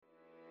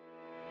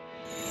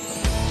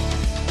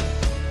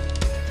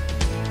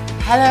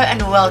Hello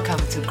and welcome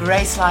to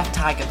GraceLife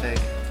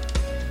Tygerberg.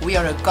 We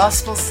are a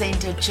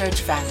gospel-centered church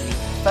family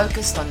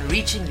focused on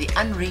reaching the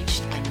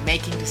unreached and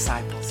making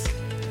disciples.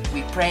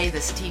 We pray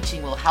this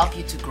teaching will help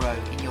you to grow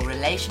in your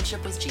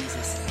relationship with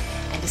Jesus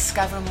and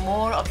discover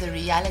more of the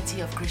reality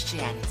of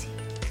Christianity.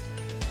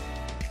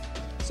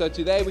 So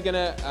today we're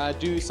going to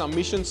do some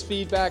missions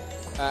feedback.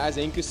 As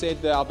Enku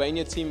said, the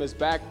Albania team is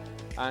back.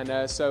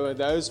 And so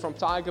those from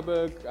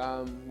Tygerberg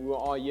who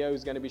are here,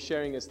 who's going to be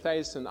sharing his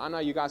taste. And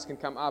Anna, you guys can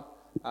come up.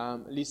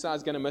 Lisa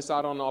is going to miss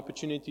out on the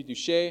opportunity to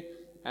share.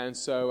 And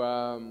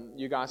so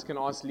you guys can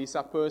ask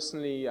Lisa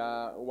personally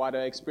what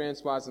her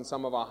experience was and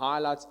some of our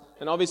highlights.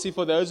 And obviously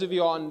for those of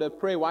you on the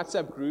prayer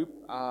WhatsApp group,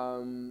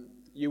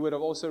 you would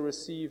have also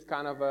received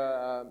kind of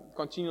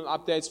continual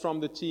updates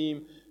from the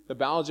team, the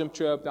Belgium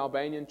trip, the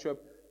Albanian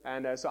trip.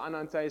 And so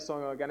Anna and Thais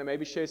are going to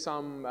maybe share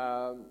some,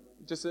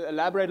 just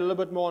elaborate a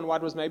little bit more on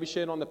what was maybe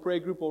shared on the prayer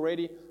group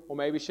already, or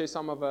maybe share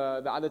some of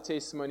the other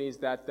testimonies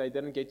that they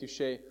didn't get to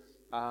share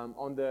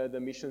on the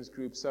missions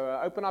group. So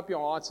open up your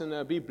hearts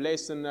and be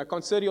blessed, and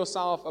consider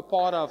yourself a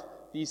part of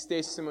these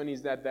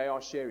testimonies that they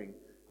are sharing.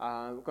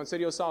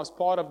 Consider yourselves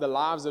part of the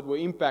lives that were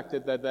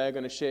impacted that they're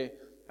going to share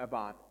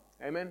about.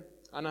 Amen?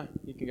 Anna,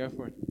 you can go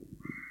for it.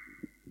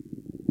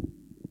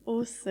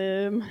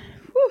 Awesome.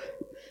 Whew.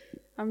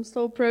 I'm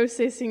still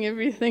processing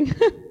everything.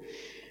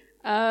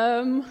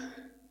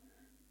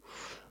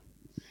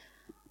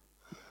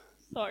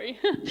 Sorry,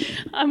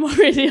 I'm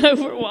already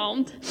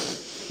overwhelmed.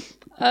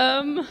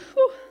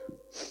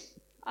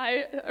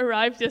 I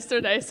arrived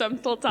yesterday, so I'm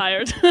still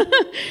tired.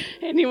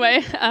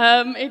 Anyway,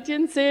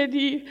 Ettienne said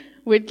he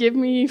would give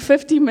me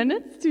 50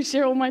 minutes to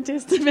share all my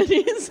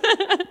testimonies.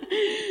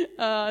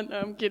 No,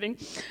 I'm kidding.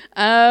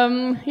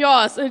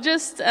 So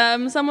just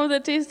some of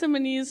the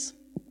testimonies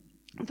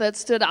that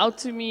stood out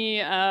to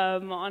me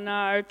on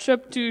our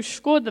trip to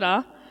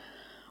Shkodra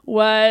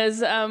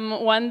was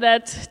one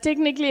that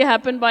technically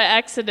happened by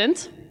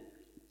accident.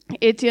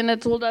 Ettienne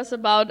had told us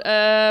about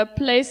a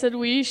place that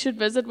we should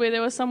visit where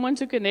there was someone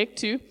to connect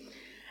to.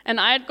 And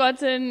I had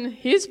gotten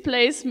his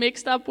place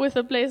mixed up with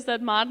a place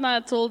that Marna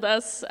had told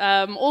us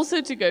also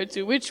to go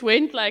to, which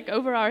went like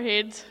over our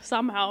head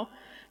somehow.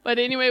 But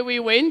anyway, we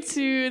went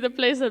to the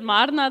place that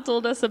Marna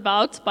told us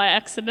about by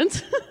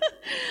accident.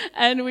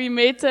 And we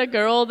met a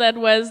girl that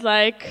was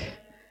like,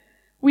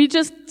 we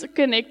just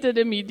connected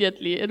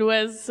immediately. It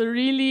was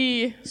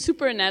really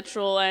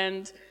supernatural,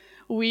 and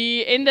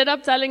we ended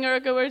up telling her,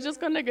 okay, we're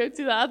just going to go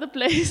to the other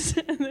place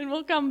and then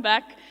we'll come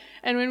back.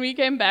 And when we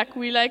came back,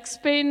 we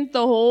spent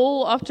the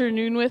whole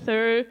afternoon with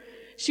her.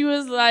 She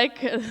was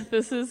like,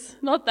 this is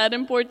not that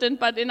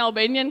important, but in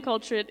Albanian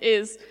culture it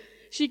is.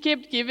 She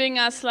kept giving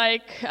us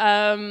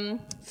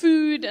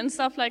food and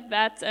stuff like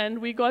that, and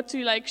we got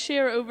to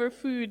share over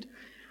food,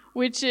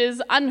 which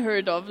is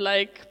unheard of.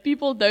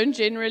 People don't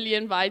generally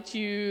invite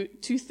you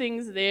to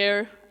things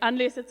there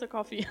unless it's a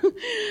coffee.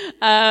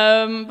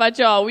 But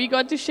yeah, we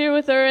got to share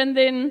with her, and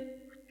then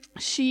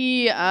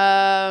she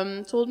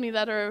told me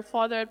that her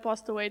father had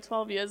passed away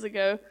 12 years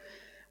ago,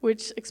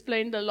 which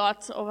explained a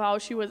lot of how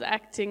she was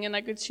acting, and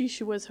I could see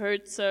she was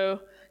hurt,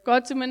 so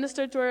got to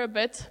minister to her a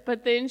bit.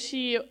 But then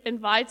she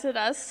invited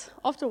us,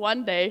 after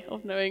one day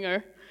of knowing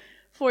her,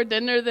 for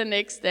dinner the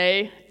next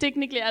day,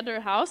 technically at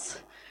her house.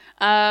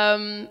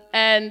 And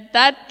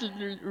that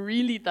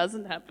really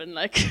doesn't happen.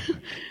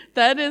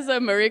 That is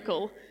a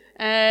miracle.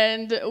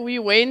 And we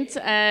went,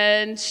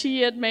 and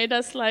she had made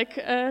us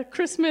a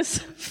Christmas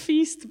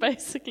feast,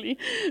 basically.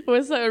 It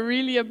was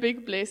really a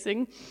big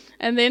blessing.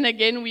 And then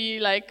again,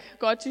 we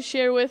got to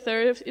share with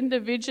her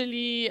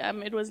individually.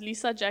 It was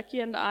Lisa,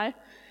 Jackie, and I.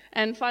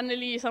 And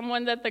finally,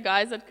 someone that the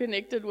guys had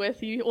connected with,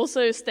 he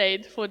also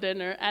stayed for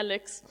dinner,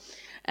 Alex.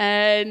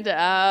 And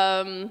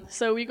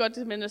so we got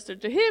to minister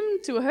to him,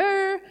 to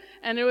her,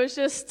 and it was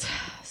just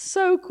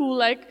so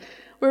cool.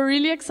 We're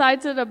really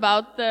excited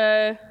about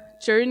the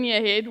journey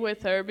ahead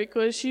with her,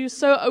 because she's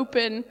so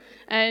open,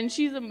 and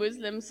she's a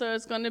Muslim, so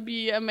it's going to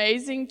be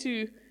amazing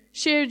to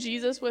share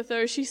Jesus with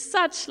her. She's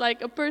such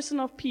a person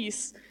of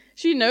peace.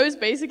 She knows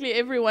basically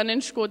everyone in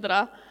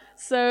Shkodra.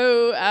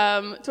 So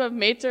to have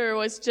met her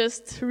was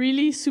just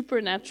really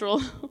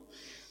supernatural.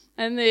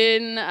 And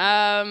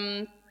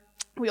then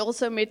we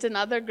also met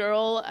another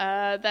girl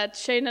that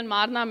Shane and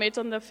Marna met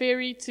on the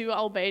ferry to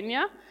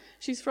Albania.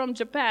 She's from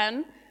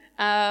Japan,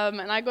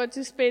 and I got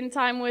to spend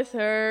time with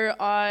her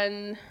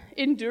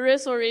in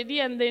Durrës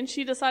already, and then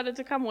she decided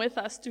to come with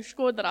us to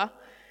Shkodra,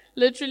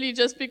 literally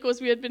just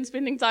because we had been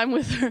spending time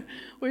with her,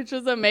 which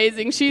was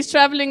amazing. She's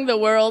traveling the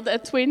world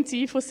at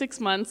 20 for 6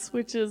 months,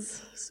 which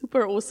is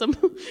super awesome.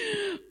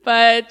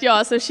 But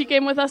yeah, so she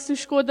came with us to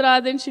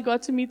Shkodra, then she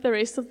got to meet the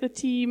rest of the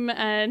team,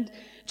 and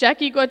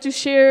Jackie got to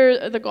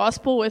share the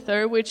gospel with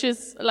her, which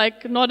is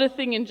not a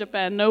thing in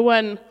Japan. No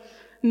one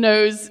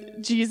knows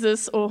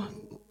Jesus, or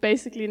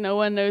basically no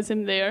one knows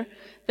him there.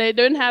 They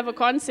don't have a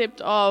concept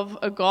of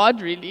a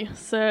God, really.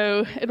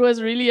 So it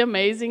was really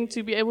amazing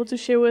to be able to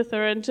share with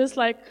her and just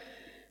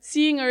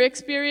seeing her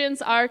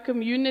experience our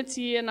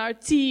community and our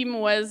team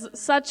was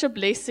such a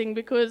blessing,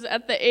 because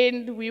at the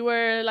end we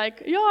were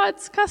like, yeah,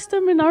 it's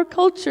custom in our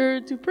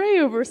culture to pray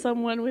over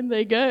someone when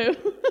they go.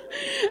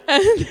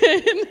 And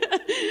then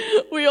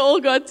we all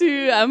got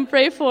to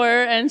pray for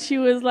her, and she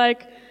was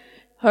like,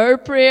 her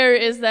prayer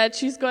is that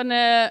she's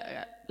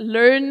gonna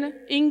learn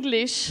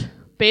English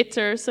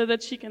better so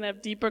that she can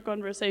have deeper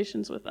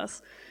conversations with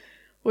us,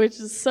 which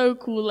is so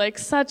cool, like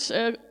such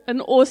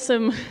an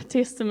awesome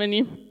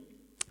testimony.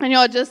 And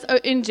yeah, just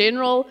in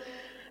general,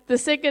 the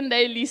second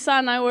day, Lisa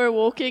and I were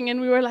walking, and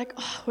we were like,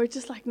 oh, we're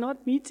just like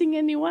not meeting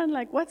anyone.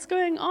 Like, what's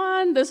going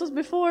on? This was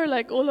before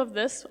like all of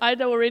this.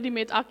 I'd already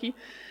met Aki.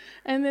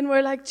 And then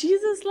we're like,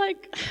 Jesus,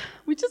 like,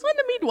 we just want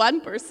to meet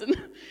one person.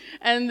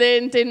 And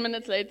then 10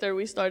 minutes later,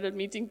 we started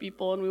meeting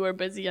people, and we were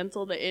busy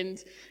until the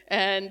end.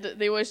 And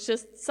there was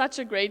just such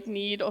a great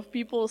need of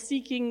people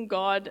seeking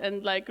God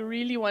and like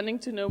really wanting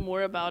to know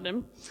more about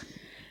Him.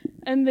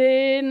 And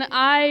then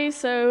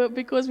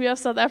because we have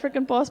South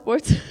African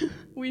passports,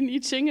 we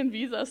need Schengen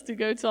visas to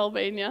go to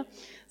Albania.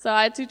 So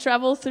I had to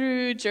travel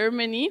through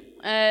Germany,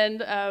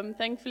 and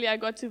thankfully I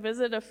got to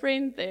visit a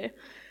friend there.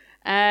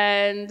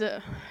 And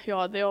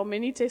yeah, there are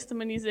many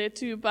testimonies there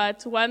too,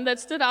 but one that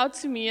stood out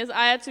to me is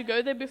I had to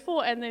go there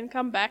before and then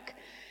come back.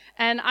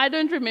 And I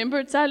don't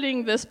remember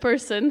telling this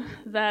person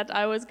that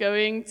I was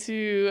going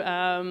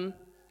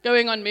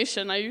on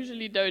mission. I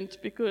usually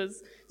don't,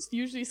 because it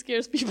usually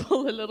scares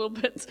people a little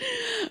bit.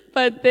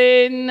 But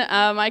then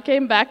I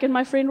came back, and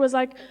my friend was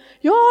like,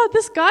 yeah,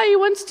 this guy, he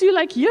wants to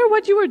like hear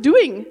what you were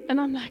doing.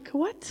 And I'm like,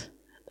 what?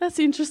 That's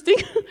interesting.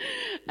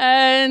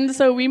 And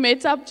so we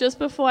met up just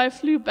before I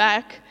flew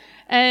back,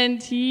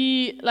 and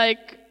he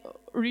like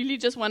really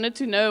just wanted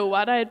to know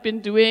what I had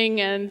been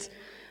doing, and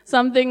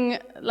something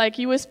like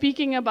he was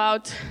speaking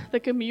about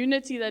the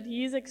community that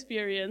he's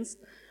experienced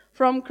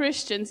from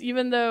Christians,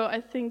 even though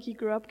I think he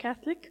grew up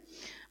Catholic.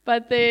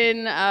 But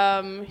then,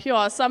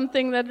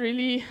 something that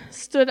really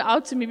stood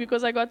out to me,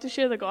 because I got to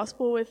share the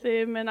gospel with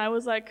him, and I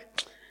was like,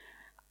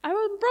 I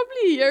was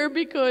probably here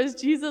because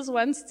Jesus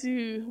wants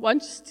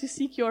to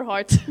seek your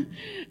heart.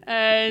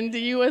 And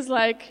he was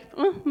like,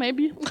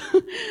 maybe.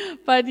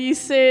 But he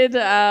said,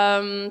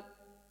 now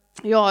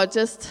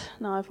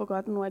I've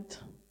forgotten what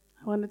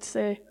I wanted to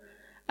say.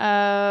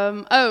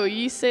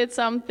 He said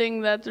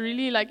something that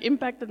really like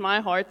impacted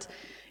my heart.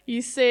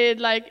 He said,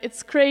 like,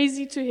 it's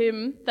crazy to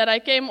him that I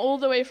came all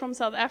the way from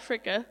South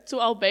Africa to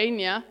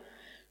Albania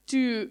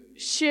to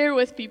share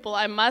with people.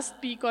 I must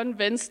be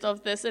convinced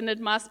of this, and it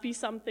must be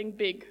something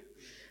big.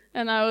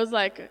 And I was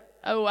like,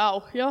 oh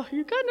wow, yeah,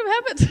 you kind of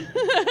have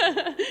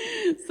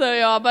it. So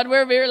yeah, but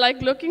we're very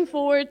like looking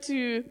forward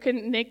to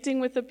connecting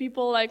with the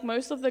people. Like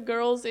most of the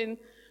girls in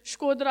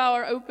Shkodra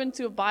are open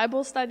to a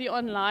Bible study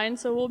online,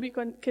 so we'll be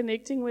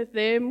connecting with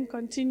them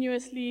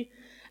continuously.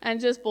 And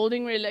just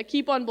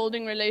keep on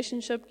building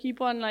relationship,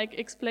 keep on like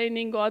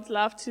explaining God's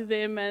love to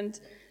them and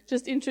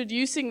just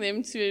introducing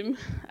them to Him.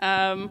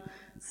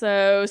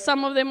 So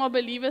some of them are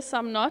believers,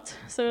 some not.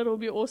 So it will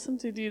be awesome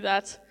to do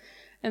that.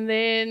 And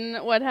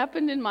then what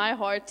happened in my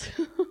heart,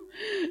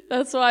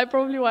 that's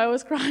probably why I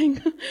was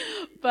crying.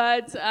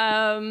 But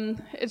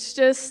it's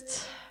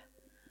just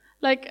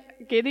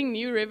like getting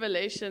new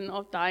revelation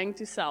of dying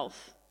to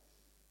self,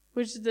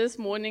 which this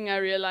morning I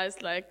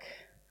realized like,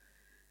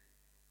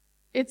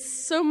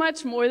 it's so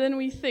much more than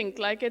we think.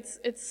 Like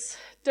it's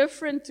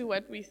different to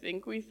what we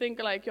think. We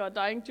think like you're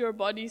dying to your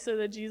body so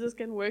that Jesus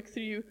can work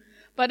through you.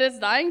 But it's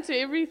dying to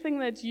everything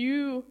that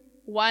you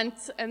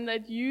want and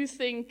that you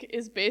think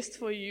is best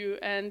for you.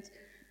 And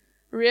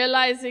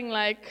realizing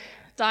like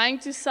dying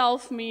to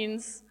self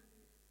means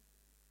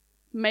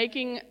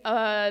making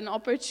an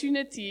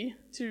opportunity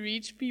to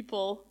reach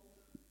people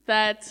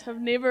that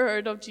have never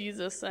heard of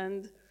Jesus.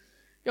 And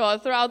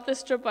throughout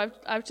this trip,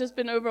 I've just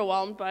been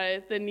overwhelmed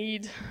by the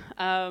need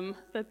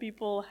that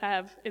people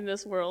have in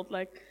this world,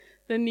 like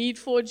the need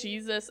for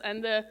Jesus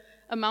and the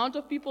amount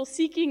of people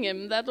seeking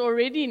Him that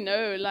already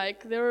know,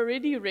 like they're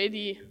already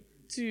ready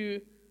to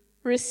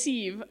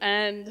receive,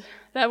 and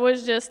that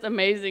was just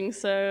amazing.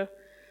 So,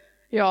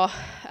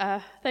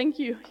 thank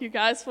you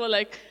guys for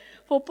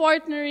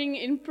partnering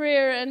in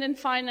prayer and in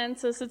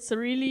finances. It's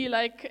really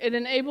like it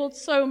enabled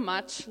so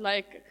much,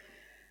 like.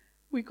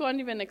 We can't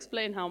even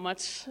explain how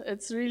much.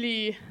 It's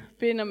really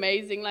been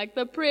amazing. Like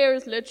the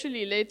prayers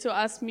literally led to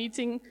us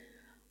meeting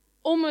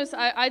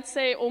I'd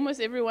say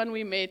almost everyone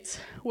we met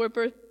were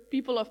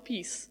people of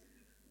peace,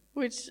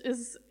 which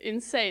is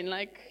insane.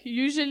 Like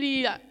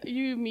usually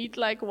you meet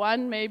like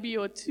one maybe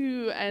or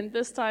two, and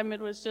this time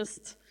it was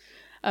just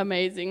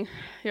amazing.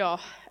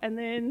 And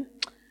then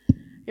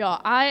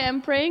I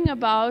am praying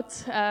about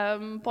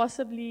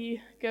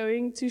possibly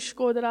going to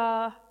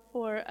Shkodra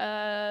for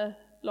a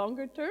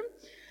longer term.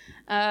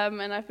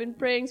 And I've been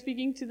praying,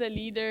 speaking to the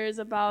leaders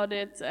about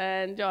it,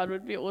 and it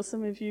would be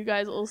awesome if you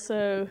guys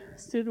also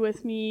stood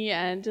with me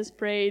and just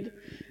prayed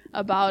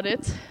about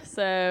it.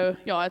 So,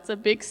 it's a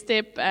big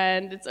step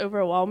and it's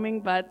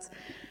overwhelming, but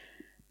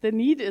the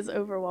need is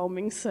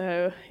overwhelming.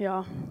 So,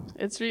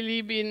 it's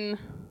really been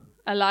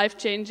a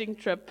life-changing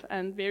trip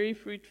and very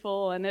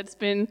fruitful, and it's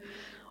been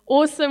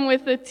awesome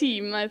with the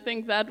team. I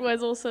think that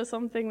was also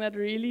something that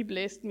really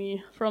blessed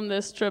me from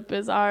this trip,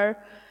 is our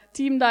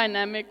team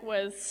dynamic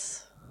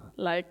was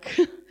like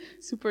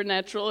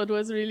supernatural. It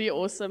was really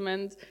awesome,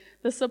 and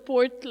the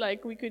support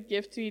like we could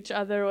give to each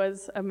other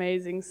was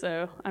amazing.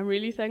 So I'm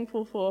really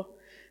thankful for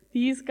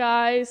these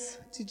guys,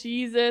 to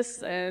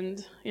Jesus,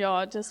 and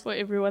yeah, just for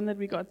everyone that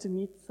we got to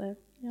meet. So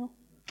yeah.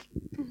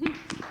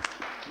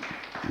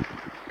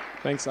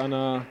 Thanks,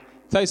 Anna.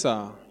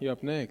 Taisa, you're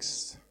up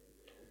next.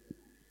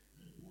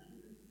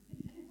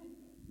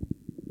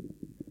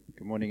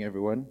 Good morning,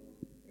 everyone.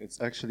 It's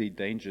actually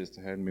dangerous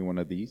to hand me one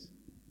of these,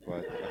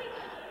 but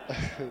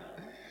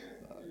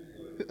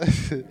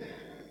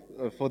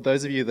for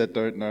those of you that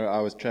don't know, I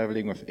was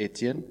traveling with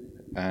Ettienne,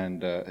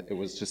 and it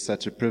was just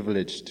such a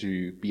privilege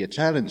to be a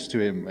challenge to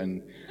him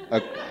and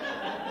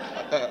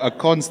a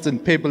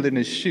constant pebble in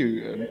his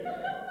shoe, and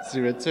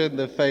to return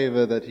the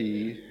favor that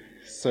he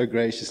so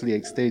graciously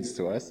extends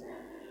to us.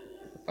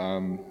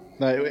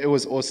 It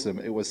was awesome.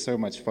 It was so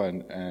much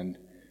fun, and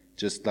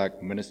just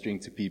like ministering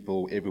to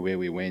people everywhere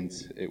we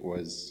went, it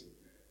was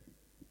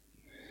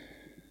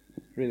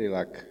really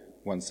like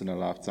once in a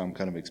lifetime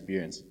kind of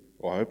experience,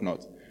 or I hope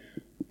not.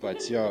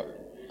 But yeah,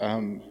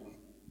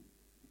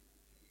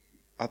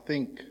 I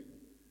think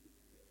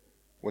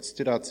what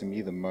stood out to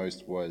me the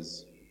most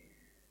was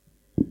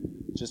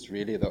just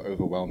really the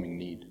overwhelming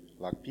need.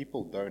 Like,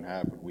 people don't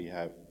have what we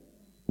have.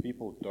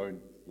 People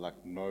don't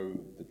like know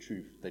the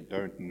truth. They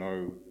don't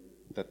know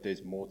that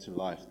there's more to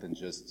life than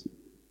just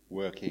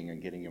working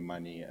and getting your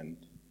money and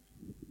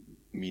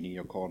meeting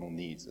your carnal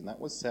needs. And that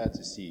was sad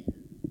to see.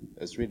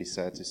 It's really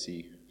sad to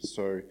see.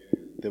 So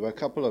there were a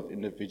couple of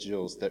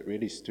individuals that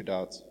really stood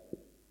out.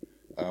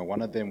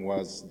 One of them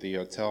was the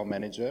hotel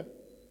manager,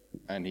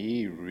 and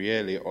he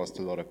really asked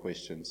a lot of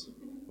questions.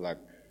 Like,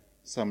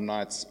 some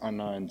nights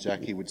Anna and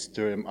Jackie would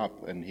stir him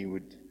up, and he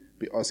would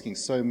be asking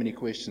so many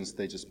questions,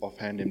 they just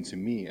offhand him to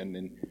me, and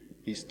then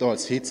he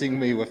starts hitting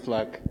me with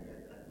like,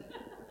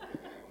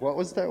 what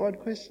was that one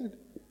question?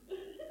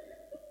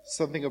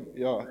 Something,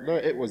 yeah, no,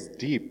 it was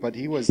deep, but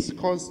he was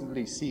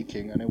constantly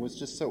seeking, and it was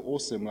just so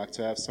awesome, like,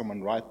 to have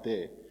someone right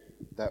there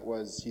that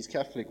was, he's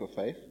Catholic of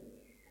faith,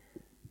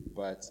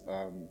 but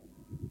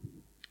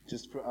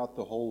just throughout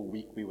the whole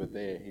week we were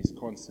there, he's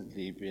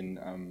constantly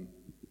been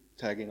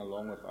tagging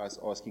along with us,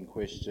 asking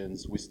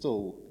questions. We're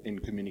still in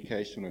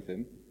communication with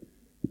him,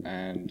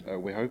 and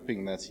we're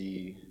hoping that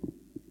he,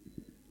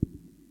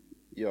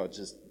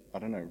 just, I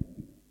don't know,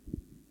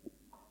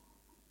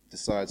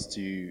 decides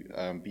to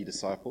be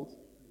discipled.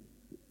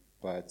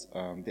 But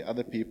the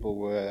other people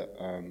were,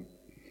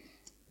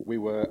 we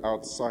were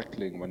out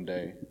cycling one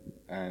day,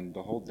 and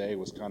the whole day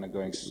was kind of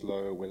going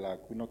slow. We're like,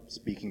 we're not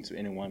speaking to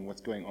anyone,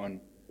 what's going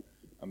on?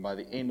 And by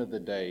the end of the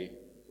day,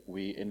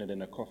 we ended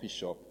in a coffee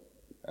shop,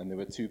 and there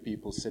were two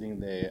people sitting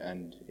there,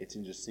 and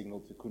Ettienne just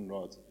signaled to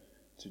Kunrad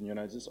to,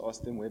 just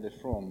ask them where they're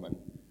from. And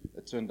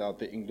it turned out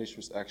the English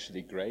was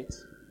actually great,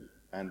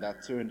 and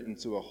that turned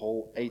into a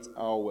whole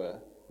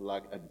 8-hour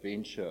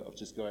adventure of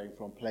just going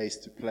from place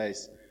to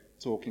place,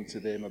 talking to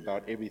them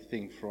about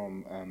everything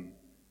from,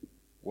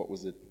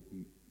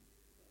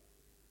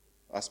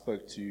 I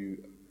spoke to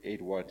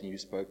Edward and you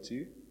spoke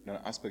to,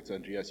 I spoke to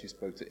Andreas, you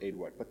spoke to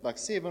Edward, but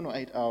 7 or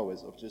 8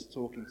 hours of just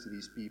talking to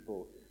these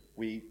people.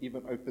 We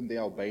even opened the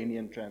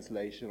Albanian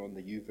translation on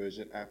the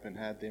YouVersion app and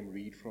had them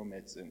read from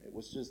it, and it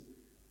was just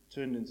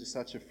turned into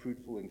such a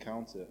fruitful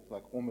encounter,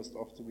 almost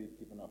after we'd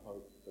given up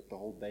hope, that the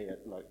whole day had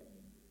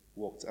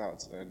walked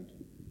out. And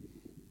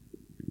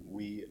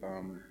we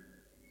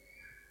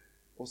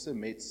also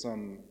met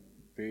some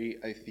very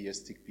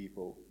atheistic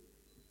people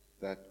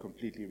that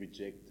completely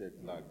rejected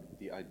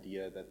the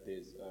idea that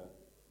there's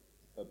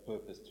a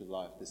purpose to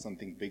life, there's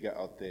something bigger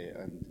out there,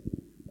 and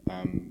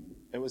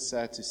it was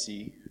sad to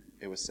see.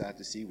 We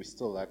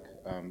still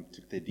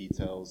took their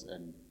details,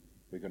 and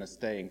we're going to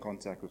stay in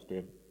contact with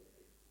them.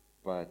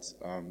 But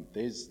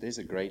there's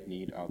a great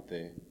need out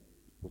there,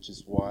 which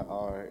is why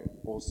I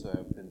also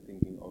have been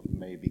thinking of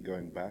maybe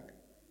going back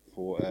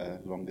for a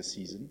longer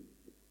season.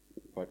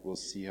 But we'll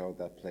see how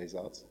that plays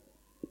out.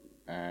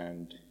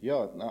 And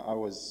I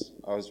was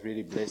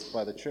really blessed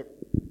by the trip,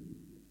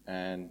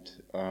 and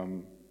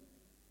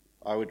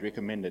I would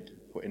recommend it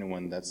for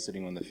anyone that's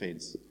sitting on the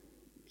fence.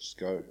 Just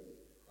go.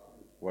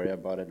 Worry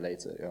about it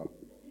later,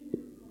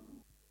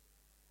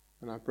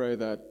 And I pray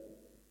that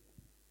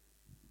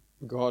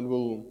God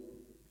will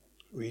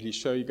really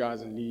show you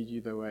guys and lead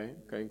you the way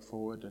going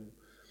forward and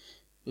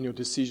in your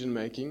decision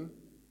making.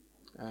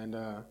 And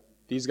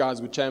these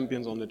guys were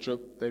champions on the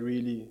trip. They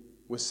really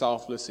were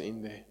selfless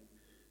in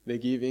their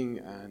giving.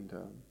 And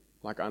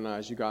like Anna,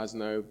 as you guys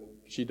know,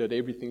 she did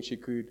everything she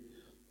could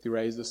to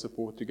raise the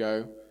support to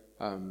go.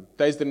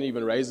 Days didn't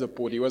even raise the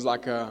support. He was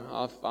like,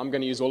 I'm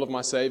going to use all of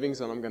my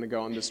savings and I'm going to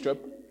go on this trip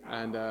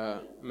and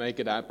make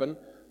it happen.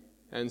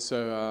 And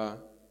so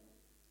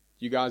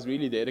you guys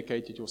really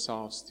dedicated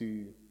yourselves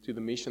to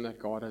the mission that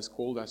God has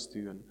called us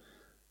to.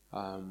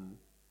 And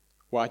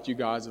what you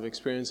guys have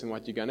experienced and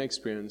what you're going to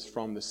experience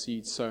from the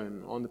seed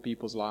sown on the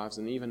people's lives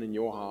and even in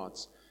your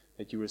hearts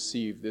that you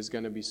receive. There's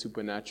going to be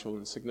supernatural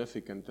and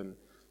significant, and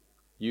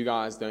you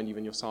guys don't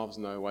even yourselves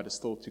know what is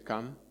still to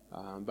come,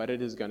 but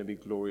it is going to be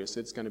glorious.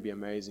 It's going to be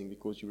amazing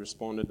because you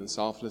responded in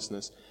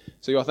selflessness.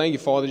 So I thank you,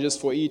 Father,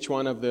 just for each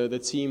one of the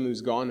team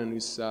who's gone and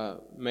who's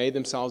made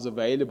themselves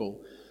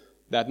available,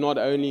 that not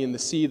only in the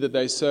seed that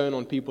they sown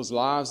on people's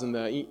lives and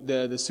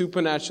the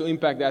supernatural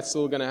impact that's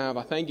still going to have.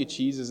 I thank you,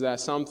 Jesus, that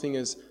something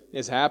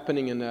is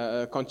happening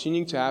and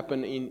continuing to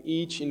happen in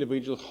each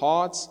individual's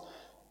hearts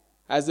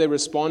as they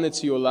responded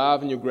to your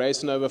love and your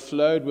grace and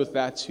overflowed with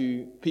that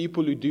to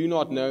people who do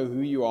not know who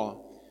you are.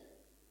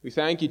 We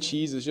thank you,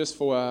 Jesus, just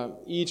for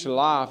each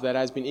life that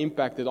has been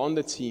impacted on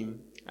the team,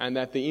 and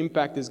that the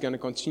impact is going to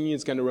continue,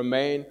 it's going to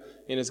remain,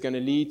 and it's going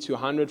to lead to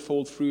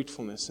 100-fold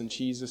fruitfulness in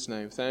Jesus'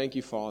 name. Thank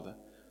you, Father.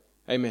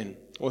 Amen.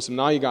 Awesome.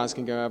 Now you guys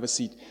can go have a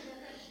seat.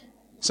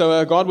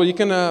 So, God, well, you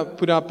can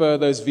put up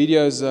those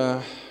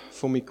videos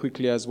for me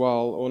quickly as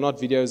well, or not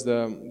videos,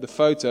 the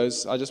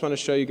photos. I just want to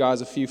show you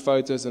guys a few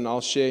photos, and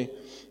I'll share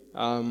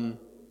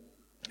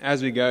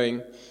as we're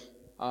going.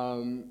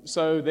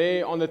 So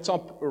there on the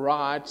top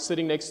right,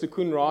 sitting next to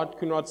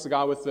Kunrad's the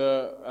guy with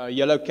the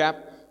yellow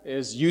cap,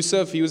 is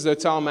Yusuf. He was the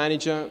hotel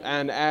manager,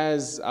 and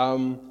as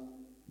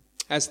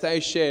Tay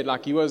shared,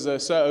 like he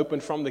was so open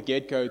from the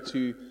get-go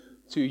to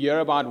hear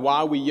about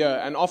why we're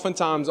here, and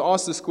oftentimes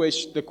ask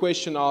the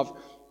question of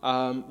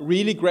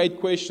really great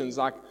questions,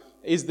 like,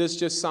 is this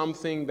just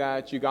something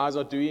that you guys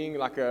are doing?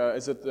 Like,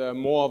 is it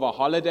more of a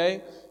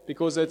holiday?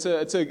 Because it's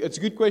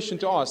a good question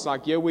to ask.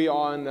 Like, here we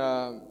are in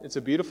it's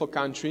a beautiful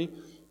country,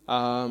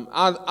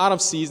 out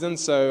of season,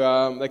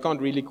 so they can't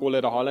really call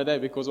it a holiday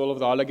because all of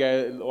the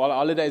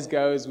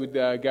holidays would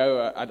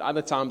go at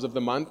other times of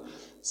the month.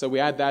 So we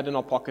had that in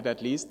our pocket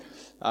at least.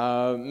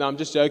 No, I'm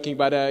just joking,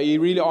 but he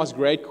really asked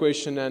great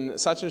question, and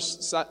such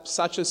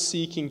a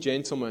seeking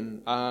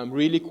gentleman,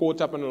 really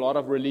caught up in a lot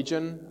of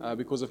religion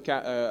because of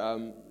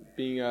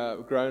being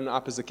grown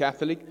up as a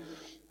Catholic.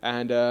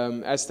 And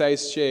as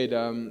Stace shared,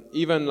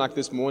 even like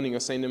this morning I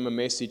sent him a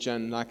message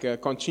and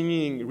like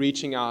continuing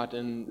reaching out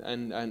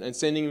and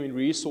sending him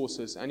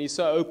resources, and he's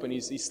so open,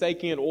 he's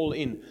taking it all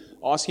in,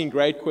 asking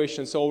great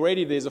questions. So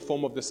already there's a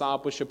form of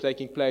discipleship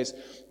taking place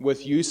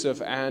with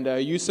Yusuf, and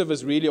Yusuf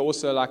is really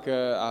also like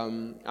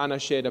Anna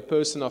shared, a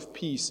person of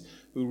peace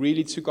who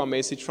really took our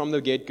message from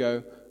the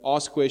get-go,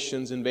 asked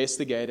questions,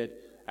 investigated,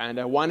 and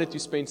wanted to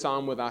spend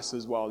time with us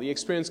as well. He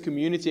experienced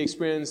community,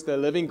 experienced the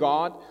living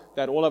God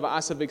that all of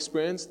us have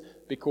experienced,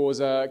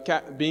 because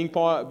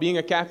being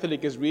a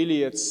Catholic is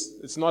really,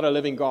 it's not a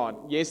living God.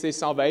 Yes, there's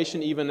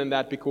salvation even in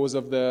that because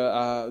of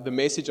the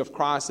message of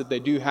Christ that they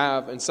do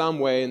have in some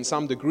way, in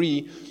some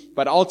degree,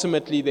 but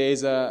ultimately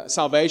there's a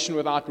salvation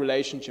without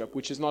relationship,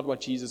 which is not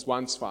what Jesus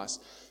wants for us.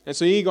 And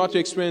so he got to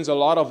experience a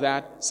lot of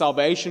that,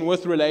 salvation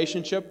with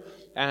relationship.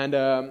 And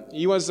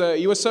he was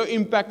so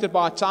impacted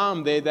by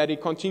time there that he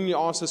continued to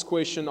ask this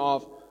question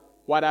of,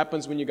 what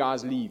happens when you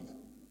guys leave?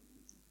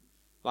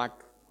 Like,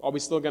 are we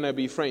still going to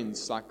be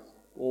friends? Like,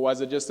 or was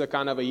it just a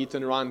kind of a hit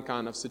and run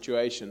kind of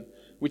situation?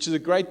 Which is a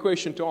great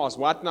question to ask.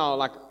 What now?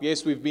 Like,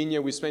 yes, we've been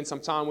here, we spent some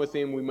time with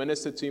him, we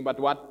ministered to him, but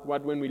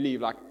what when we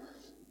leave? Like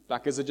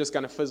is it just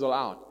going to fizzle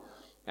out?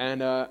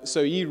 And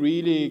so he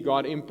really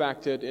got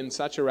impacted in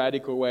such a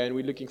radical way, and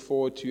we're looking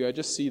forward to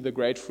just see the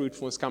great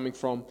fruitfulness coming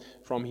from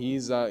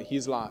his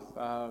life.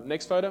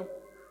 Next photo.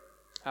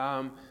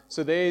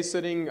 So there,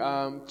 sitting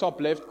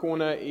top left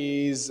corner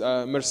is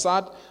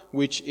Mirsad,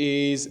 which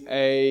is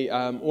a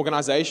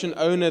organization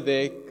owner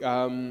there,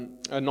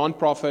 a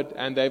non-profit,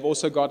 and they've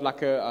also got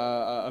like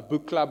a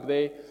book club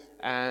there,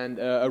 and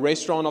a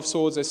restaurant of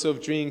sorts. They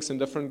serve drinks and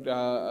different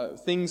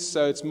things.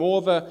 So it's more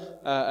of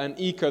an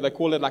eco, they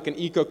call it like an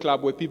eco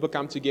club, where people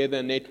come together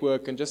and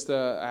network and just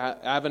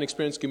have an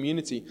experienced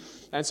community.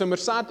 And so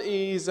Mirsad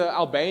is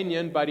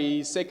Albanian, but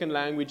his second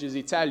language is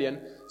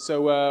Italian.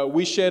 So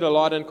we shared a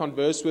lot and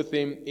conversed with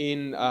him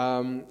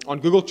on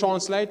Google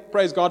Translate.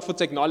 Praise God for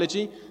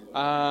technology.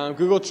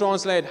 Google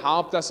Translate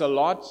helped us a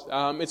lot.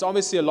 It's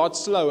obviously a lot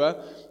slower,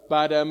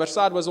 but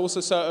Mirsad was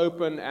also so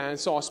open and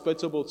so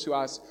hospitable to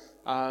us.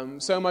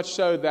 So much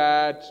so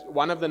that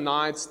one of the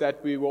nights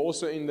that we were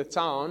also in the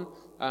town,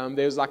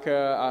 there was like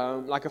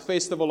a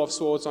festival of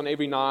sorts on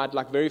every night,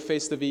 like very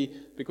festive-y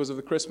because of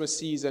the Christmas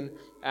season.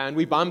 And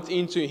we bumped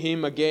into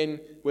him again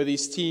with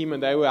his team,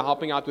 and they were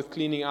helping out with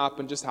cleaning up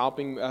and just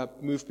helping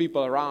move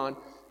people around.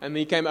 And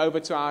he came over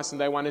to us, and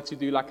they wanted to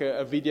do like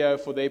a video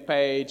for their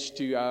page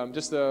to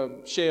just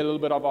share a little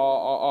bit of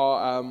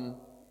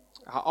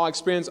our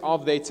experience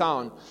of their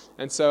town.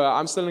 And so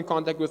I'm still in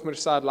contact with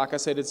Mirsad. Like I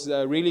said, it's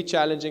really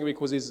challenging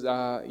because his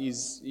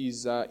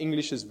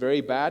English is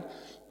very bad,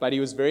 but he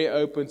was very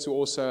open to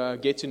also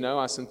get to know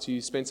us and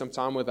to spend some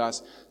time with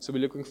us. So we're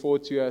looking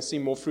forward to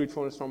seeing more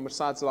fruitfulness from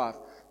Mirsad's life.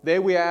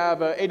 There we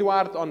have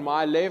Edward on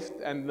my left,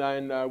 and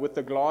then with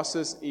the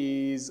glasses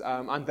is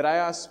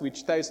Andreas,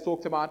 which Thijs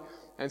talked about.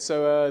 And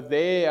so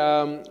there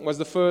was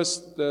the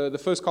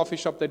first coffee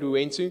shop that we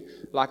went to.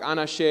 Like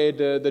Anna shared,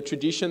 the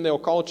tradition there or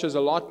culture is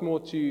a lot more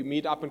to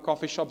meet up in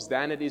coffee shops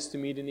than it is to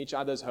meet in each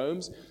other's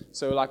homes.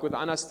 So like with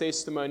Anna's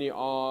testimony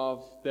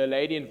of the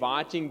lady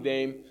inviting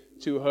them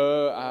to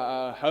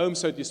her home,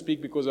 so to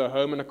speak, because her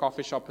home and a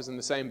coffee shop is in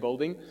the same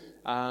building,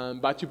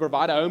 but to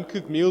provide a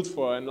home-cooked meal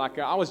for her. And like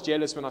I was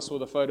jealous when I saw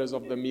the photos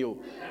of the meal.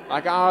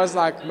 Like I was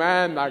like,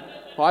 man, like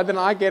why didn't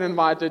I get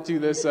invited to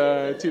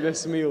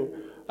this meal?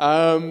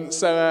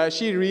 So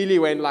she really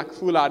went like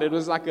full out. It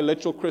was like a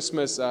literal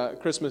Christmas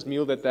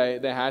meal that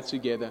they had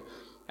together.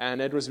 And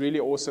it was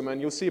really awesome.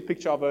 And you'll see a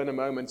picture of her in a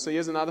moment. So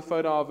here's another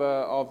photo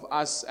of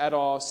us at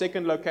our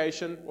second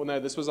location. Or no,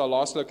 this was our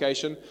last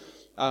location.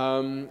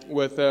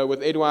 With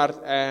Edward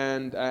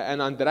and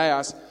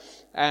Andreas,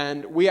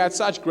 and we had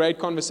such great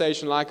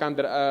conversation. Like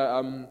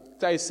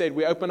Tay said,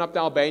 we opened up the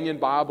Albanian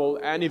Bible,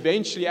 and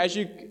eventually, as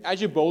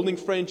you're building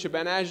friendship,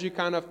 and as you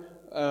kind of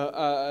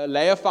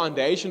lay a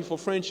foundation for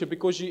friendship,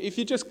 because if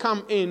you just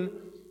come in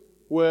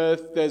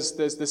with the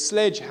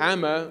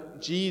sledgehammer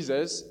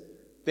Jesus,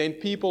 then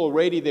people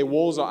already, their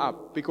walls are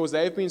up, because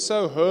they've been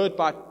so hurt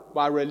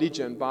by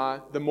religion, by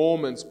the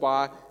Mormons,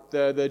 by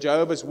the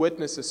Jehovah's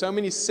Witnesses. So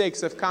many sects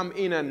have come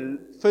in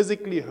and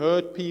physically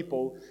hurt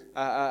people,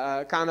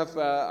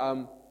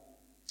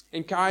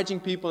 encouraging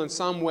people in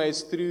some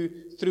ways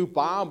through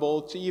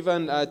Bible to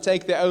even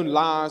take their own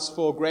lives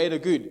for greater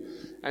good.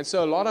 And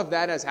so a lot of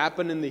that has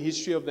happened in the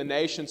history of the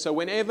nation. So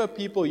whenever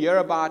people hear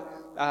about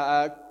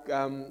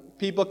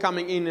people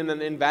coming in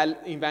an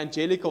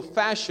evangelical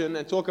fashion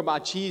and talk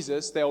about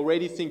Jesus, they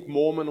already think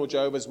Mormon or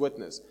Jehovah's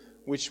Witness,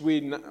 which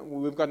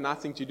we've got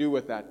nothing to do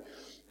with that.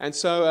 And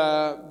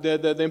so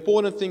the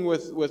important thing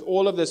with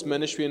all of this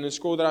ministry, and in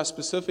Skådra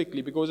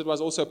specifically, because it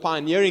was also a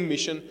pioneering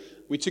mission,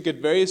 we took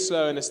it very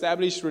slow and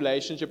established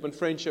relationship and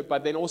friendship,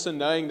 but then also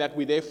knowing that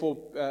we there for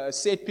a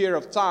set period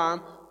of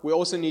time, we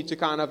also need to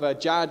kind of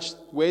judge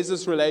where's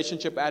this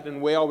relationship at and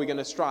where are we going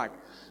to strike.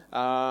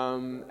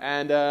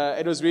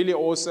 It was really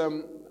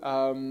awesome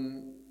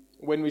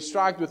when we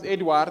struck with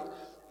Edward.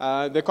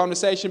 The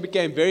conversation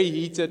became very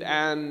heated,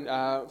 and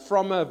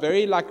from a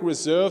very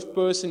reserved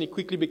person, he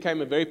quickly became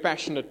a very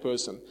passionate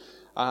person.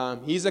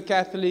 He's a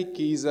Catholic.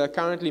 He's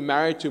currently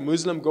married to a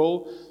Muslim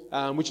girl,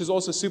 which is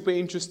also super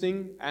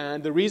interesting.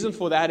 And the reason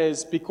for that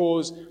is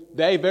because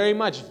they very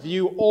much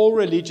view all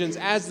religions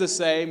as the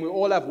same. We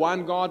all have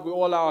one God. We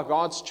all are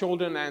God's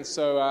children, and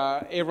so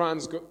everyone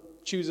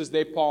chooses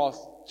their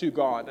path to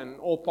God, and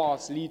all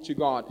paths lead to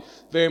God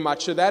very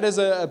much. So that is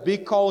a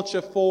big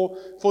culture for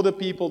the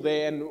people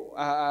there.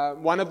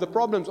 And one of the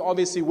problems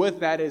obviously with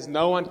that is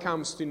no one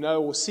comes to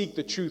know or seek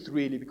the truth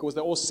really, because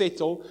they all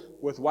settle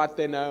with what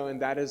they know,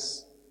 and that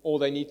is all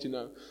they need to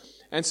know.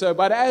 And so,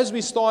 but as we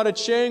started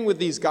sharing with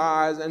these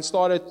guys and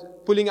started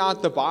pulling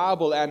out the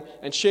Bible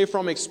and share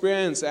from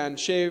experience and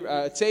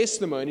share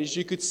testimonies,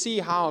 you could see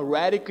how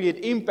radically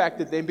it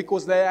impacted them,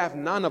 because they have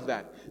none of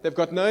that. They've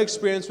got no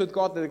experience with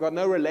God. They've got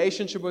no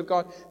relationship with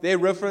God. Their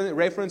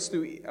reference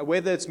to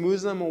whether it's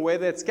Muslim or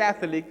whether it's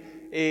Catholic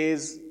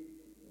is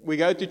we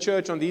go to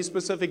church on these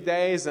specific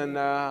days, and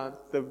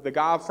the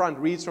guy up front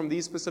reads from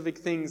these specific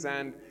things,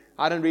 and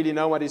I don't really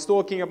know what he's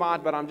talking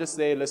about, but I'm just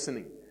there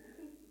listening.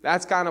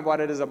 That's kind of what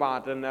it is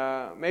about.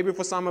 And maybe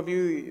for some of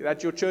you,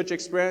 that's your church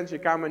experience. You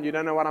come and you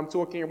don't know what I'm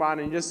talking about,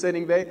 and you're just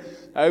sitting there.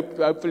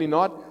 Hopefully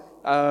not.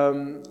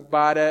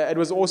 But it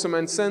was awesome.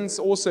 And since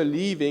also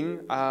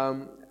leaving,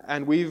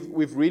 and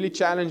we've really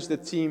challenged the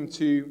team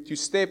to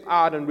step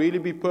out and really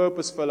be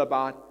purposeful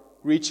about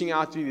reaching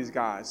out to these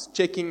guys,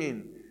 checking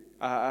in,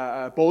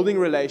 building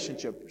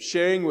relationship,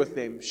 sharing with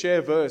them, share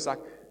a verse.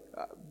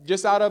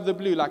 Just out of the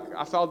blue,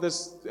 I felt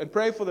this, and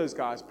pray for those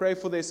guys, pray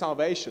for their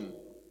salvation.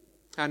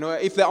 And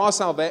if they are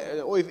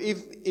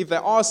if they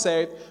are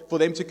saved, for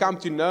them to come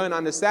to know and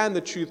understand the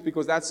truth,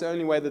 because that's the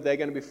only way that they're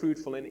going to be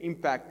fruitful and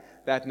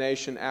impact that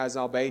nation as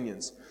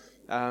Albanians.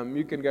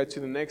 You can go to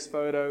the next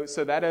photo.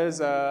 So that is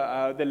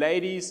the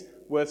ladies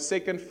with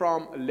second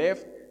from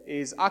left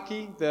is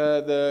Aki,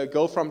 the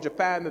girl from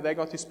Japan that they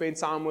got to spend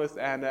time with.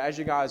 And as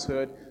you guys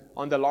heard,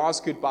 on the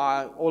last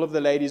goodbye, all of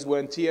the ladies were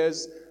in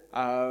tears.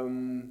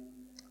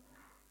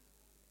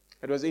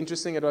 It was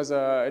interesting. It was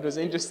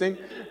interesting.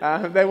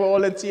 They were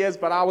all in tears,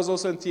 but I was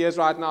also in tears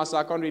right now, so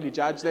I can't really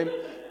judge them.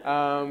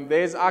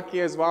 There's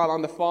Aki as well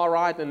on the far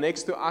right, and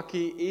next to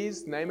Aki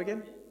is, name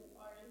again?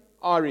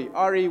 Ari.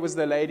 Ari was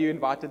the lady who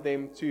invited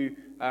them to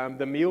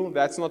the meal.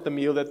 That's not the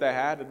meal that they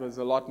had. It was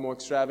a lot more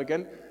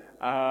extravagant.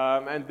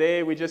 And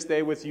there, we're just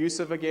there with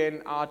Yusuf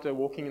again, out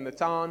walking in the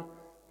town.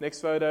 Next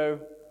photo.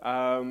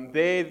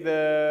 There,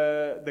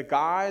 the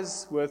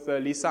guys with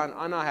Lisa and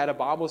Anna had a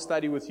Bible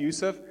study with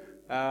Yusuf.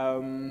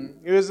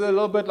 It was a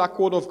little bit like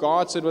caught off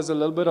guard, so it was a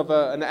little bit of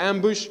an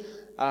ambush.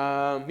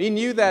 He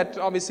knew that,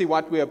 obviously,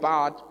 what we're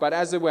about, but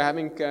as they were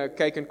having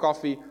cake and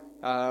coffee,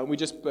 we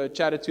just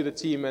chatted to the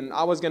team, and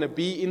I was going to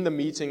be in the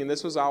meeting, and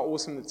this was how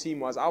awesome the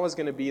team was. I was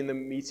going to be in the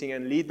meeting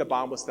and lead the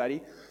Bible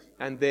study,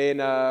 and then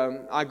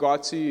I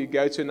got to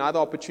go to another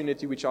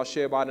opportunity, which I'll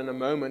share about in a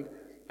moment,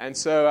 And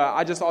so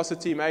I just asked the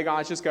team, hey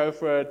guys, just go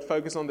for it,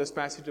 focus on this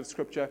passage of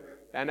Scripture.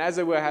 And as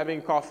they were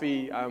having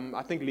coffee,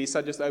 I think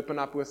Lisa just opened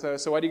up with her.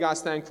 So what are you guys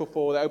thankful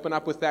for? They opened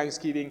up with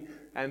Thanksgiving,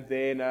 and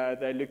then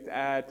they looked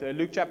at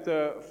Luke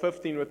chapter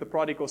 15 with the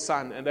prodigal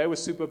son, and they were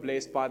super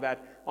blessed by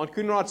that. On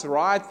Kunrad's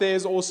right,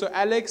 there's also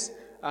Alex,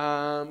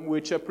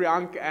 which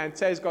Priyank and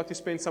Taze got to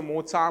spend some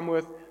more time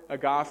with, a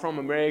guy from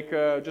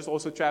America, just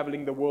also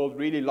traveling the world,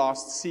 really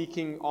lost,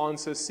 seeking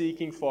answers,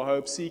 seeking for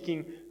hope,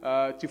 seeking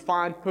to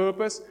find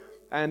purpose.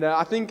 And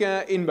I think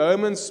in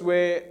moments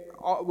where,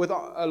 with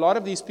a lot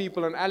of these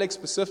people, and Alex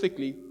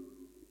specifically,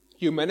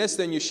 you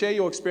minister and you share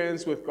your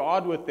experience with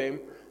God with them,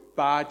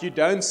 but you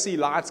don't see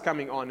lights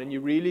coming on, and you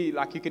really,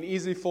 like, you can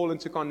easily fall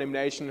into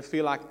condemnation and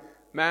feel like,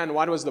 man,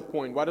 what was the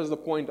point? What is the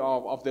point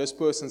of this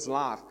person's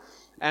life?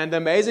 And the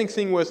amazing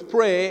thing with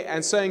prayer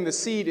and sowing the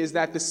seed is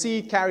that the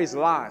seed carries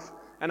life.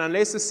 And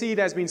unless the seed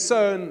has been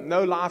sown,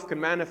 no life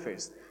can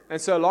manifest. And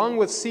so along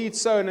with seed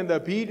sown and the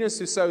obedience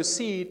to sow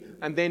seed,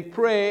 and then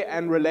prayer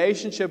and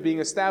relationship being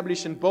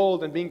established and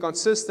bold and being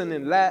consistent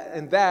in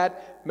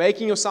that,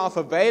 making yourself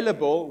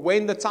available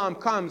when the time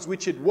comes,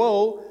 which it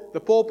will, the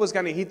pauper's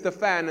going to hit the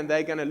fan and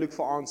they're going to look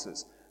for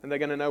answers. And they're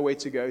going to know where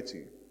to go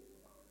to.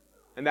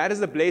 And that is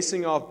the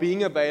blessing of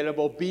being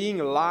available, being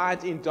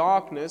light in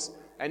darkness.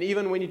 And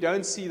even when you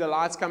don't see the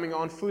lights coming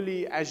on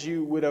fully as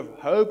you would have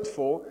hoped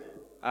for,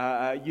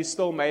 you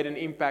still made an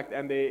impact,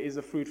 and there is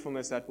a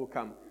fruitfulness that will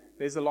come.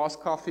 There's the last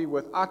coffee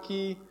with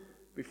Aki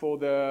before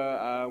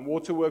the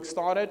waterworks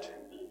started.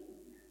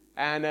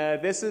 And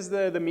this is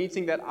the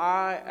meeting that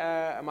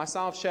I,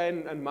 myself,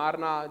 Shane, and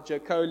Marna,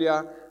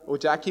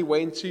 Jackie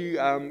went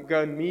to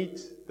go and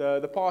meet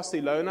the pastor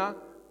Ilona,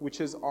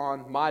 which is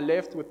on my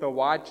left with the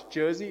white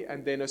jersey,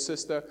 and then her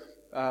sister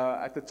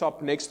at the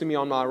top next to me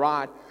on my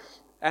right.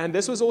 And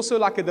this was also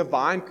like a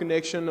divine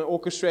connection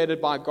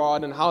orchestrated by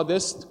God. And how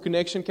this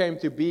connection came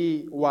to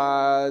be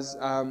was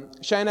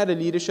Shane had a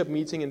leadership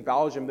meeting in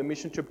Belgium, the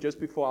mission trip just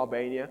before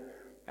Albania.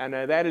 And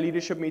they had a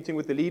leadership meeting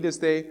with the leaders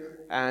there.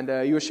 And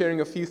he was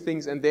sharing a few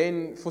things. And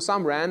then for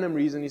some random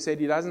reason, he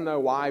said he doesn't know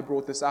why I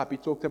brought this up. He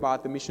talked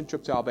about the mission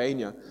trip to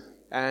Albania.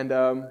 And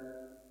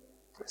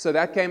so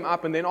that came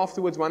up. And then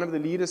afterwards, one of the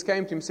leaders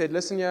came to him and said,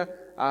 listen here,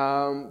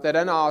 they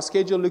don't know how our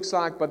schedule looks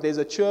like, but there's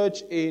a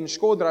church in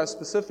Shkodra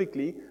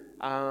specifically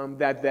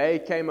that they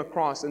came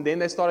across. And then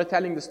they started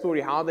telling the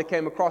story how they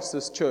came across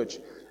this church.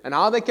 And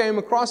how they came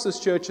across this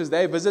church is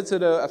they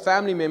visited a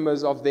family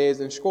members of theirs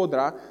in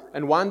Shkodra.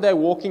 And one day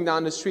walking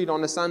down the street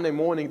on a Sunday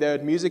morning, they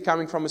heard music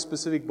coming from a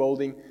specific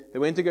building. They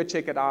went to go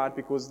check it out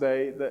because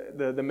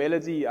the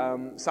melody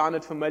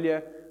sounded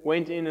familiar.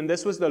 Went in, and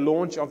this was the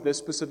launch of this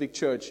specific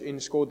church in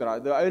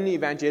Shkodra, the only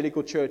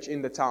evangelical church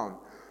in the town.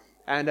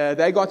 And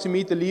they got to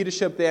meet the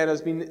leadership there and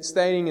has been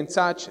staying in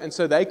touch. And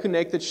so they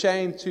connected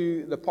Shane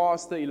to the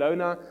pastor,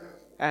 Ilona.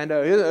 And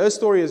her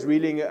story is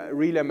really,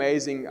 really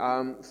amazing.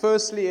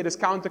 Firstly, it is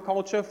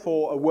counterculture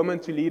for a woman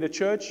to lead a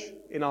church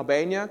in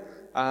Albania.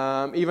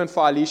 Even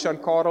for Alicia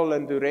and Carl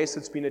and the rest,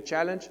 it's been a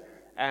challenge.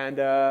 And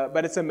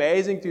but it's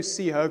amazing to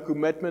see her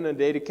commitment and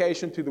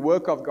dedication to the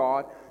work of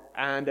God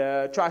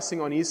and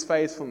trusting on His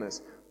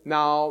faithfulness.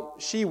 Now,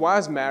 she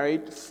was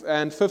married,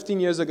 and 15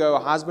 years ago,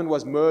 her husband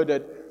was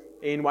murdered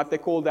in what they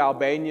call the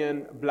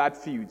Albanian blood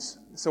feuds.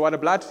 So what a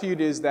blood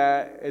feud is,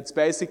 that it's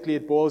basically,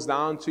 it boils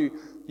down to,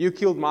 you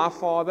killed my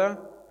father,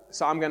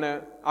 so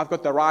I've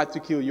got the right to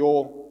kill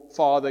your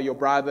father, your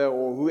brother,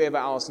 or whoever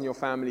else in your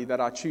family that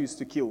I choose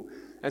to kill.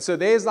 And so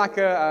there's like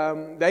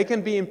they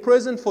can be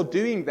imprisoned for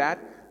doing that,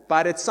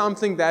 but it's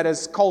something that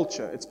is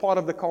culture. It's part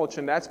of the culture,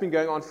 and that's been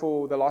going on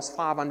for the last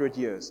 500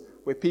 years,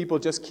 where people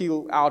just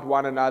kill out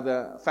one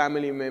another,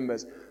 family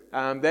members.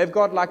 They've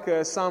got like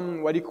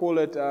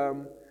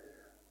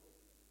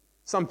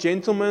some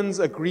gentlemen's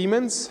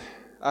agreements.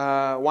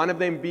 One of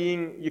them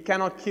being, you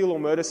cannot kill or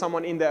murder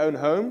someone in their own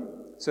home,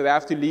 so they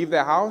have to leave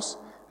their house.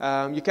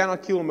 You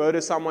cannot kill or murder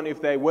someone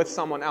if they're with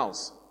someone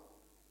else.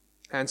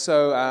 And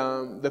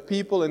so the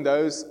people in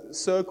those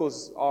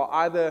circles are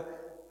either,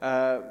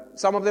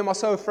 some of them are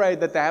so afraid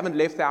that they haven't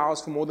left their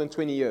house for more than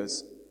 20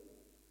 years.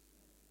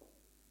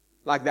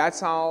 Like,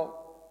 that's how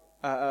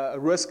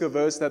risk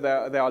averse that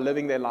they are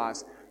living their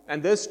lives.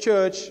 And this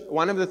church,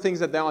 one of the things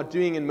that they are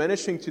doing in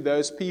ministering to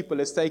those people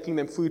is taking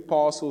them food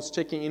parcels,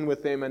 checking in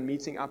with them and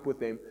meeting up with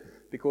them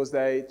because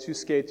they're too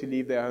scared to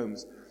leave their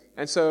homes.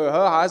 And so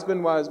her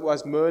husband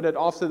was murdered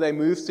after they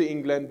moved to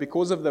England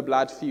because of the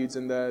blood feuds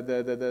and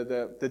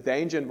the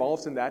danger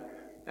involved in that.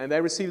 And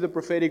they received the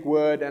prophetic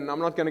word, and I'm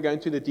not going to go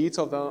into the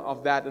details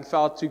of that, and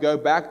felt to go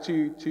back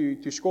to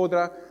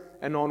Shkodra.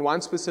 And on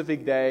one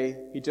specific day,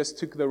 he just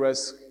took the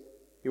risk.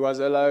 He was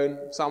alone.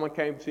 Someone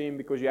came to him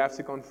because you have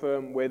to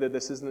confirm whether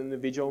this is an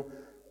individual.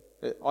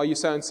 Are you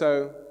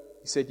so-and-so?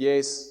 He said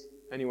yes,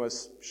 and he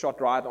was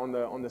shot right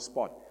on the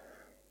spot.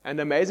 And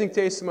the amazing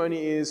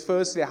testimony is,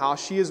 firstly, how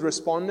she has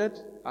responded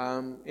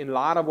in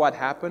light of what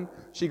happened.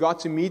 She got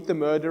to meet the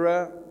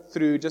murderer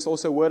through just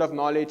also word of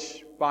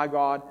knowledge by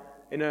God.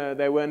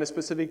 They were in a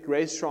specific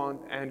restaurant,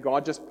 and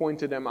God just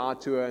pointed them out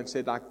to her and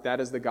said, like,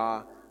 that is the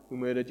guy who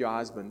murdered your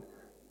husband.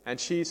 And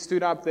she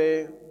stood up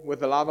there with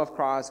the love of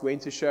Christ,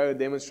 went to show,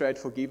 demonstrate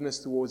forgiveness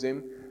towards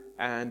him.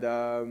 And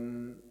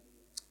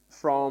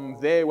from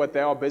there, what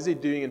they are busy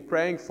doing and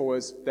praying for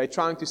is they're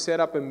trying to set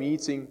up a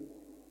meeting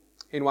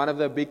in one of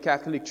the big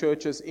Catholic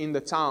churches in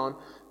the town,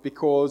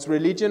 because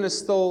religion is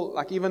still,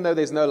 like, even though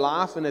there's no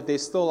life in it,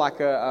 there's still like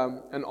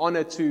an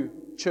honor to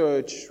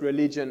church,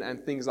 religion,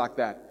 and things like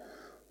that.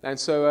 And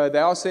so they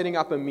are setting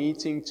up a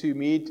meeting to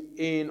meet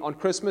on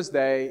Christmas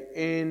Day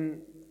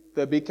in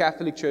the big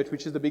Catholic church,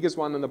 which is the biggest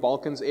one in the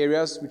Balkans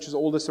areas, which is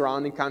all the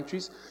surrounding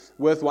countries,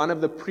 with one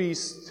of the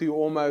priests to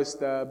almost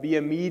be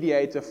a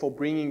mediator for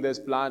bringing these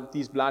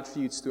blood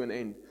feuds to an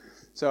end.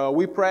 So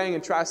we're praying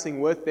and trusting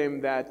with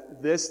them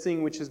that this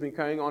thing which has been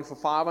going on for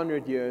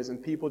 500 years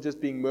and people just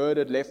being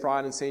murdered left,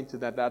 right, and center,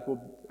 that will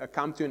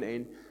come to an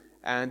end.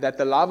 And that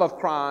the love of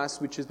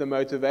Christ, which is the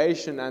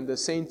motivation and the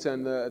center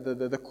and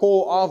the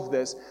core of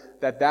this,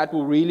 that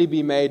will really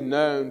be made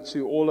known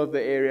to all of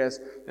the areas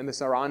and the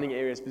surrounding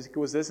areas,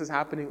 because this is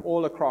happening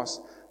all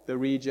across the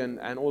region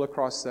and all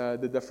across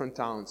the different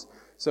towns.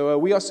 So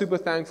we are super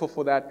thankful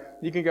for that.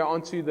 You can go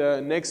on to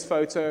the next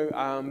photo.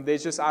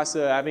 There's just us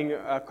having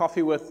a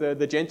coffee with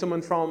the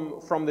gentleman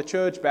from the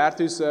church.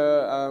 Bertu's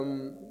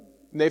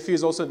nephew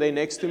is also there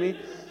next to me.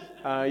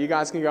 You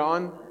guys can go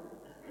on.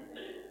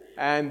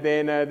 And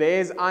then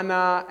there's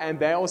Anna, and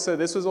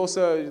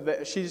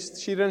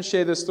she didn't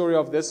share the story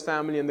of this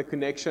family and the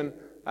connection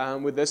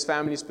with this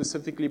family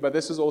specifically, but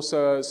this is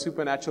also a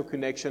supernatural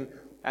connection.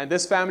 And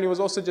this family was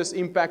also just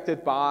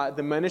impacted by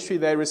the ministry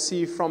they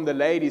received from the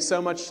ladies,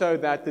 so much so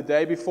that the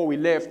day before we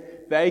left,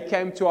 they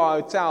came to our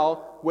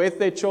hotel with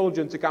their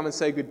children to come and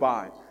say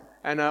goodbye.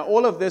 And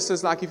all of this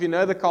is like, if you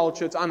know the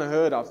culture, it's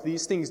unheard of.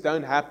 These things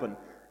don't happen.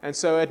 And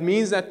so it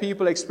means that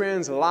people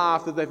experience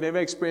life that they've never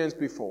experienced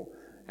before.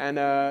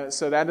 And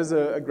so that is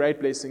a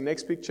great blessing.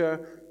 Next picture,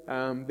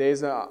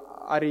 there's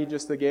Ari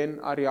just again,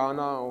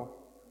 Ariana, or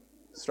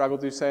struggle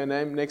to say her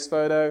name. Next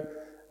photo,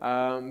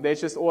 there's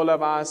just all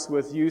of us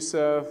with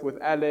Yusuf,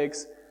 with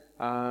Alex.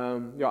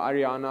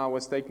 Ariana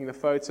was taking the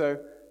photo.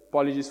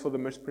 Apologies for the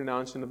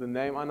mispronunciation of the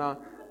name, Anna.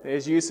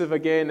 There's Yusuf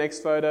again,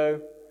 next photo.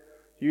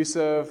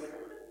 Yusuf.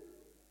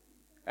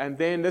 And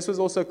then this was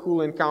also a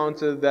cool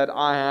encounter that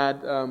I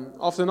had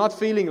after not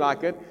feeling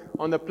like it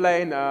on the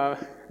plane.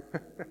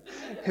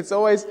 It's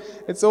always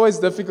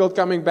difficult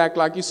coming back.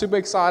 Like, you're super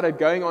excited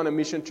going on a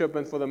mission trip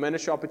and for the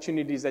ministry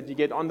opportunities that you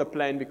get on the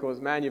plane,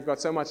 because, man, you've got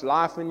so much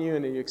life in you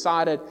and you're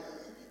excited.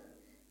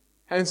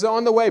 And so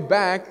on the way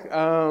back,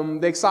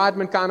 the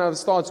excitement kind of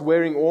starts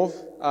wearing off.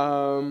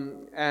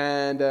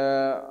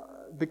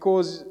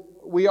 Because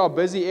we are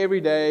busy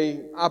every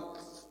day, up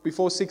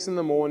before 6 in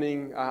the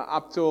morning,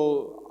 up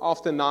till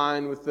after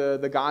 9 with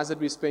the guys that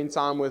we spend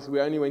time with. We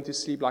only went to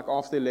sleep like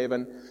after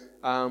 11.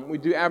 We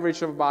do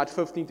average of about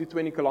 15 to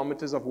 20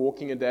 kilometers of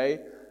walking a day.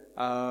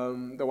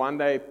 The one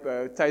day,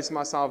 Taste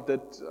myself did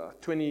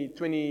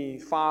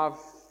 25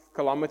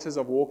 kilometers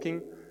of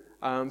walking.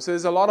 So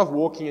there's a lot of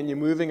walking, and you're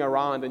moving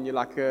around, and you're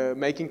like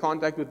making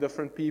contact with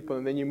different people,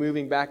 and then you're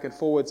moving back and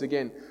forwards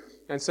again.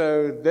 And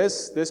so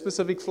this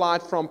specific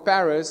flight from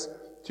Paris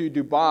to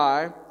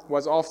Dubai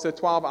was after a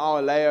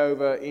 12-hour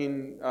layover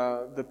in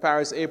the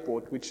Paris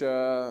airport, which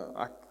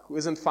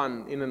isn't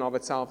fun in and of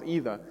itself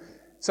either.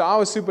 So I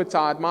was super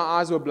tired. My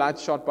eyes were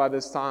bloodshot by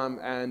this time,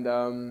 and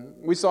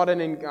I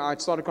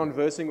started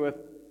conversing with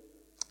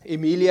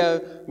Emilio,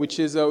 which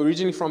is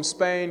originally from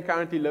Spain,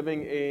 currently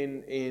living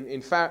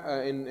in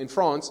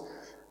France.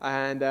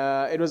 And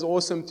it was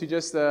awesome to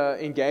just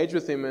engage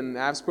with him and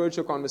have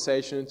spiritual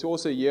conversation, and to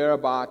also hear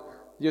about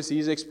just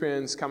his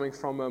experience coming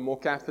from a more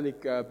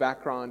Catholic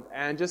background,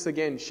 and just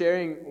again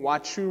sharing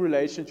what true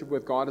relationship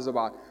with God is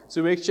about.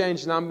 So we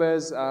exchanged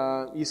numbers.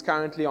 He's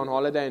currently on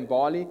holiday in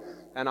Bali,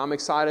 and I'm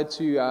excited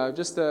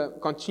to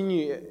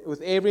continue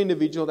with every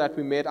individual that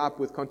we met up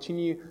with,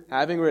 continue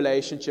having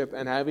relationship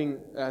and having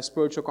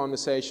spiritual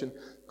conversation,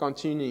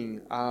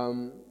 continuing.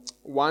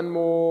 One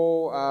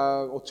more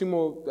or two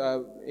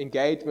more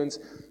engagements.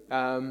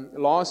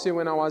 Last year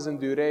when I was in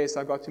Dures,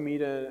 I got to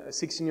meet a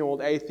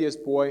 16-year-old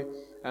atheist boy,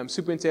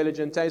 super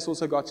intelligent. Tace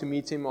also got to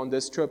meet him on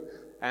this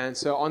trip. And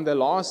so on the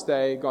last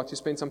day, got to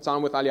spend some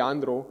time with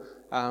Alejandro.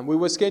 We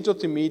were scheduled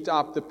to meet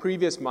up the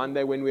previous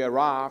Monday when we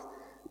arrived,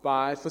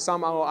 but for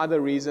some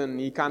other reason,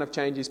 he kind of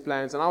changed his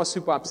plans, and I was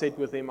super upset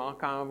with him. I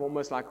kind of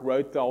almost like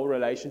wrote the whole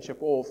relationship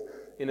off,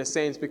 in a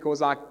sense,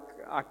 because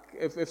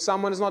if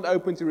someone is not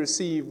open to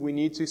receive, we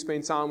need to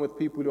spend time with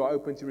people who are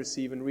open to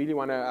receive and really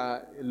want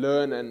to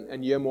learn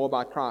and hear more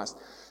about Christ.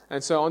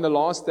 And so on the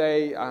last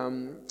day,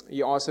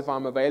 he asked if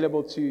I'm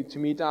available to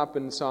meet up,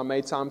 and so I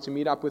made time to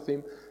meet up with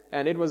him.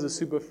 And it was a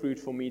super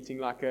fruitful meeting.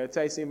 Like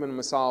Tace even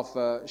myself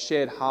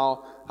shared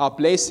how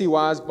blessed he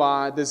was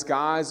by this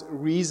guy's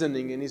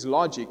reasoning and his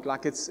logic.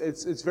 Like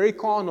it's very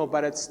carnal,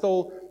 but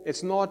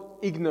it's not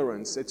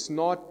ignorance. It's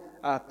not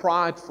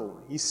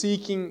prideful.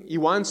 He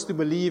wants to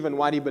believe in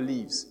what he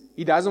believes.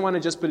 He doesn't want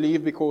to just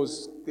believe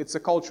because it's a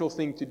cultural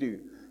thing to do.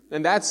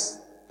 And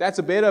that's That's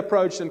a better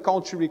approach than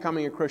culturally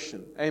becoming a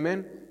Christian.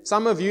 Amen?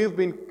 Some of you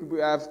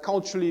have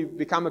culturally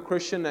become a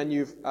Christian and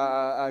you've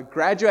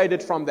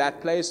graduated from that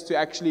place to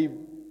actually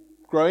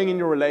growing in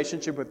your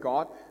relationship with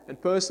God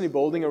and personally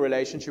building a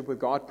relationship with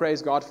God.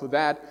 Praise God for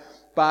that.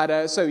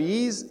 But so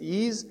his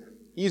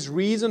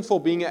reason for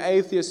being an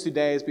atheist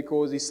today is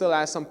because he still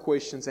has some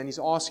questions and he's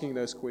asking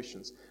those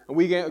questions. And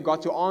we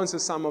got to answer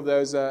some of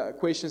those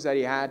questions that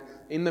he had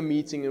in the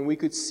meeting, and we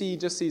could see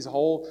just his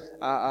whole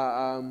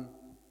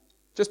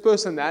just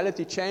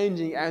personality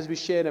changing as we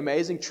shared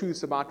amazing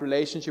truths about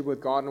relationship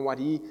with God and what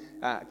he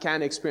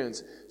can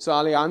experience. So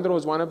Alejandro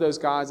is one of those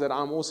guys that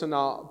I'm also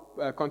now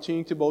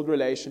continuing to build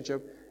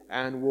relationship,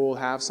 and we'll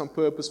have some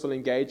purposeful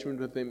engagement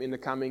with him in the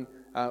coming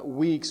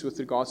weeks with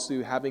regards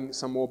to having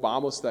some more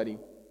Bible study.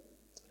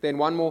 Then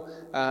one more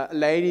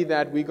lady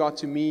that we got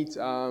to meet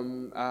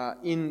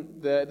in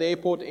the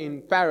airport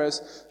in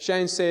Paris.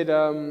 Shane said,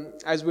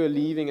 as we were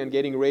leaving and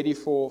getting ready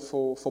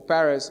for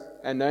Paris,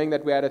 and knowing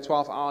that we had a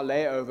 12-hour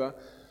layover,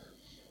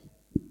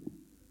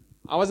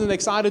 I wasn't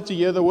excited to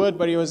hear the word,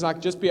 but he was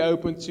like, just be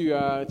open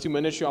to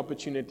ministry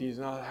opportunities.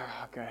 And I was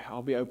like, okay,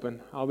 I'll be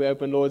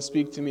open. Lord,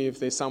 speak to me if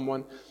there's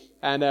someone.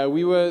 And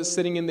we were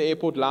sitting in the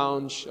airport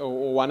lounge,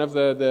 or one of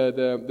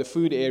the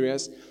food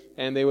areas,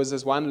 and there was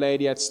this one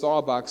lady at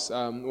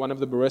Starbucks, one of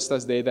the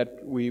baristas there,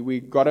 that we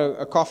got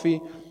a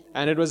coffee,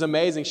 and it was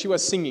amazing. She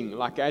was singing,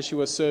 like as she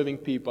was serving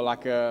people,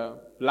 like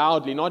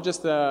loudly, not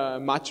just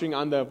muttering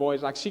under her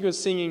voice, like she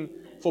was singing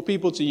for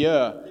people to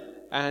hear.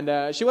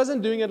 And she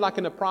wasn't doing it like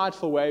in a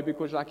prideful way,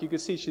 because like you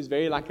could see, she's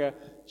very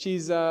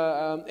she's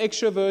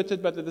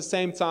extroverted, but at the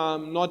same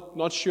time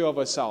not sure of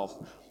herself.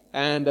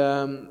 And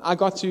I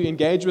got to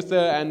engage with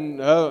her, and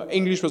her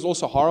English was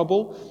also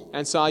horrible.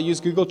 And so I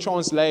used Google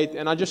Translate,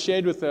 and I just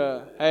shared with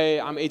her, hey,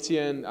 I'm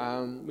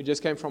Ettienne. We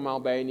just came from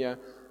Albania.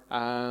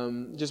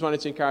 Just wanted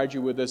to encourage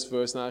you with this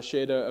verse. And I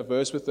shared a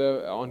verse with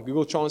her on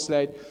Google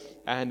Translate,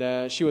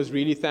 and she was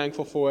really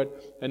thankful for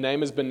it. Her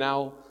name is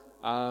Benal.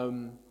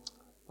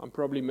 I'm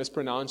probably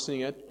mispronouncing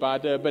it,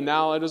 but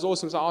Benal, it was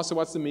awesome. So I asked her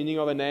what's the meaning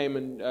of her name,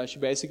 and she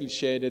basically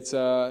shared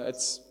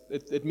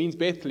it means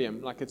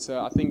Bethlehem, like it's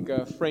I think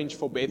French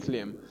for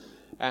Bethlehem.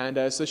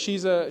 And so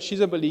she's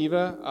a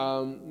believer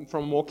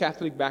from a more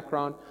Catholic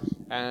background,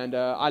 and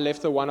I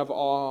left her one of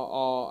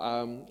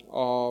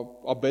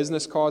our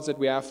business cards that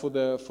we have for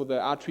the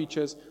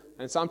outreaches.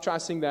 And so I'm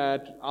trusting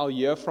that I'll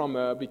hear from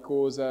her,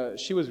 because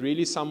she was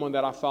really someone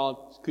that I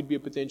felt could be a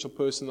potential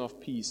person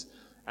of peace.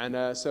 And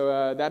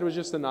so that was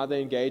just another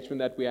engagement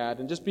that we had.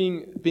 And just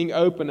being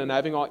open and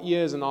having our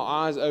ears and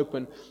our eyes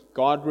open,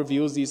 God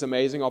reveals these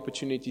amazing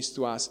opportunities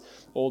to us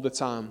all the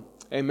time.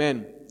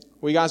 Amen.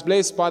 Were you guys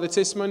blessed by the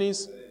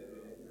testimonies?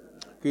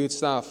 Good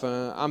stuff.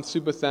 I'm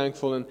super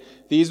thankful. And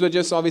these were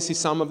just obviously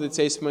some of the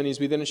testimonies.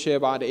 We didn't share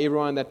about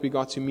everyone that we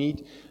got to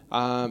meet.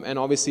 And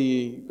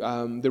obviously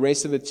the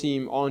rest of the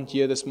team aren't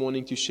here this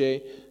morning to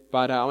share.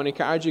 But I want to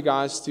encourage you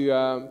guys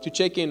to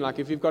check in. Like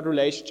if you've got a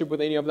relationship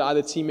with any of the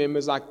other team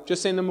members, like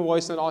just send them a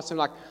voice and ask them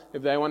like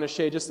if they want to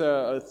share just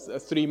a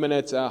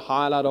 3-minute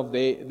highlight of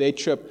their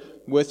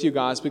trip with you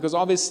guys. Because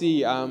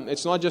obviously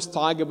it's not just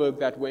Tygerberg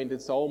that went,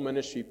 it's the whole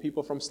ministry.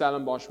 People from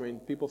Stellenbosch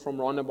went, people from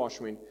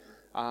Rondebosch went.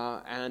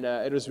 And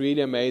it was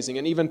really amazing.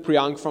 And even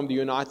Priyank from the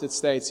United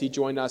States, he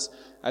joined us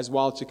as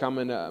well to come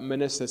and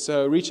minister.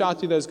 So reach out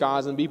to those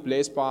guys and be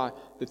blessed by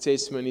the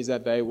testimonies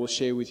that they will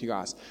share with you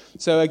guys.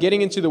 So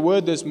getting into the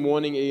word this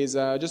morning is,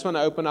 I just want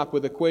to open up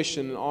with a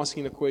question and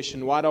asking the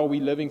question, what are we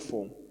living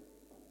for?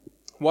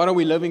 What are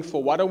we living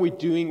for? What are we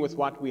doing with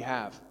what we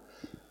have?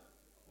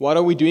 What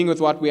are we doing with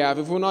what we have?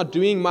 If we're not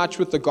doing much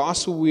with the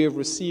gospel we have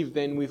received,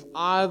 then we've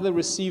either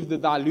received the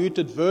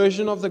diluted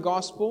version of the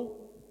gospel,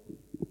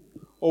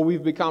 or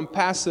we've become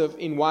passive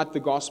in what the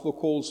gospel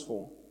calls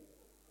for.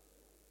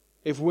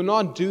 If we're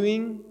not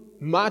doing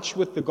much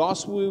with the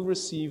gospel we've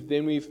received,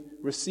 then we've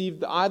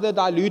received either a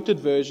diluted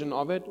version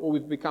of it, or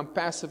we've become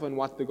passive in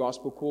what the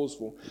gospel calls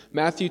for.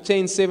 Matthew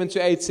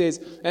 10:7-8 says,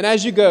 "And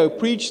as you go,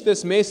 preach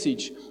this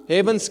message.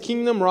 Heaven's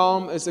kingdom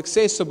realm is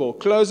accessible,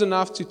 close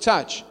enough to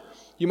touch.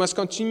 You must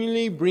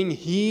continually bring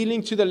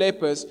healing to the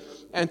lepers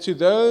and to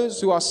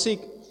those who are sick,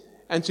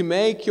 and to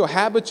make your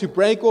habit to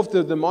break off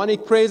the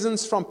demonic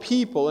presence from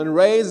people and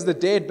raise the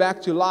dead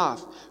back to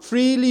life.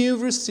 Freely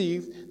you've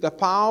received the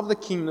power of the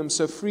kingdom,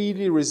 so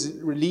freely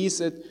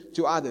release it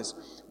to others."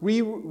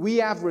 We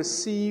have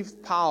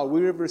received power.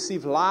 We have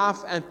received life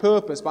and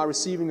purpose by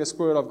receiving the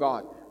Spirit of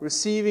God,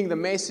 receiving the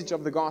message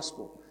of the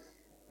gospel.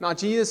 Now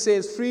Jesus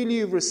says, freely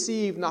you've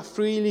received, now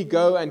freely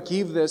go and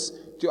give this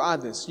to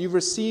others. You've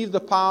received the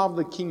power of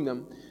the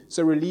kingdom,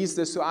 so release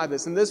this to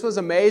others. And this was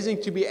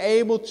amazing to be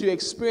able to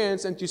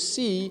experience and to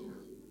see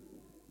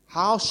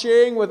how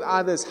sharing with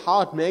others,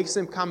 how it makes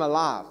them come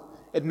alive.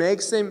 It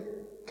makes them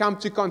come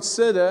to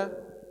consider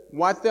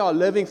what they are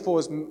living for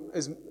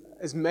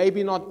is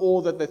maybe not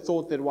all that they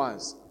thought it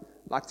was.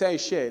 Like Tay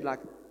shared, like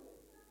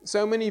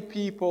so many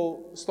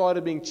people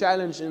started being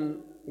challenged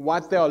in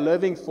what they are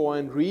living for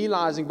and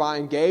realizing by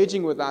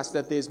engaging with us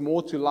that there's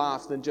more to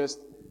life than just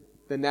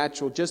the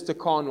natural, just the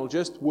carnal,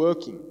 just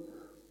working.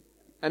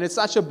 And it's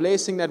such a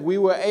blessing that we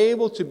were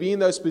able to be in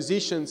those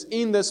positions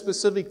in this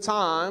specific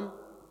time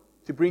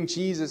to bring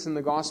Jesus and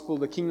the gospel,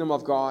 the kingdom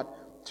of God,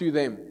 to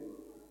them.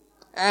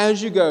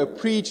 As you go,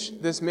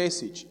 preach this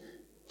message.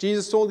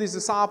 Jesus told his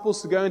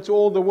disciples to go into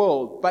all the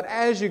world. But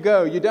as you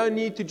go, you don't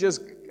need to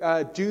just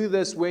do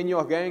this when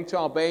you're going to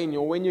Albania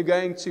or when you're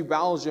going to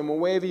Belgium or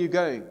wherever you're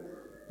going.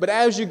 But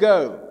as you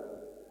go,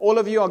 all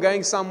of you are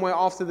going somewhere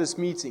after this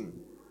meeting.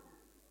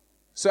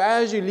 So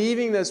as you're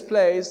leaving this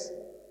place,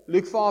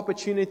 look for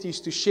opportunities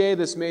to share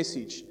this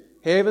message.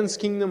 Heaven's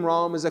kingdom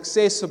realm is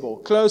accessible,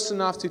 close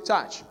enough to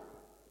touch.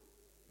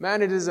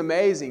 Man, it is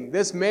amazing.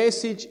 This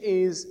message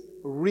is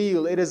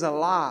real. It is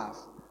alive.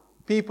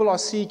 People are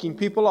seeking.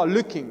 People are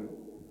looking.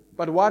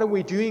 But what are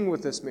we doing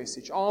with this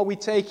message? Are we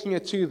taking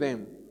it to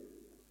them?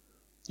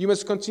 You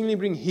must continually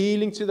bring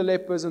healing to the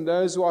lepers and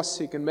those who are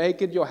sick, and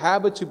make it your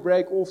habit to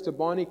break off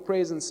demonic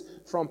presence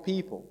from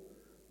people.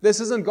 This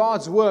isn't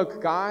God's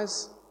work,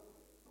 guys.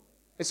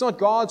 It's not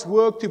God's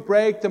work to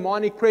break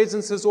demonic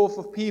presences off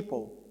of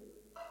people.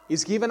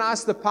 He's given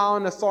us the power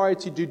and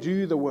authority to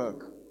do the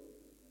work.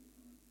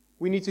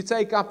 We need to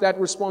take up that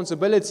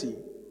responsibility.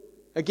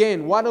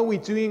 Again, what are we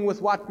doing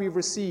with what we've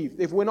received?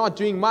 If we're not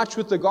doing much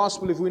with the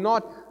gospel, if we're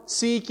not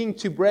seeking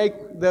to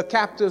break the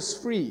captives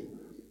free,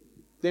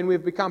 then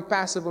we've become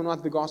passive on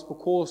what the gospel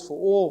calls for,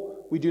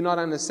 or we do not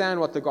understand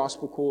what the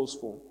gospel calls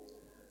for.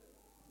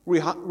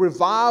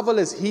 Revival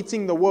is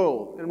hitting the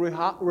world, and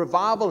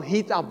revival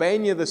hit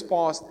Albania this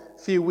past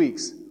few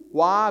weeks.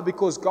 Why?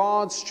 Because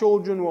God's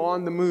children were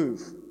on the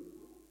move.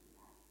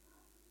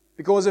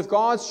 Because if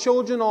God's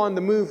children are on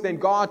the move, then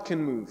God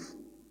can move.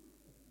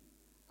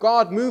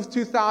 God moved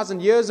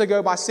 2,000 years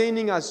ago by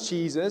sending us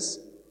Jesus,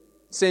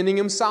 sending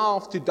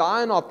Himself to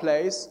die in our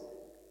place,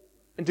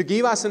 and to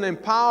give us an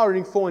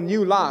empowering for a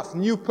new life,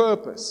 new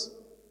purpose.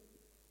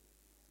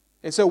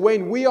 And so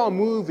when we are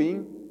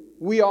moving,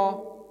 we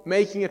are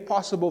making it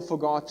possible for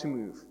God to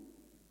move.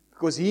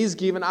 Because He's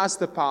given us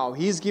the power.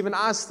 He's given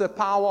us the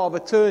power of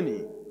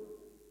attorney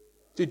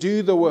to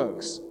do the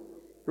works.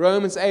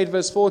 Romans 8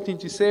 verse 14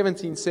 to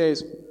 17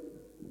 says,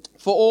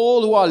 "For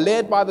all who are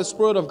led by the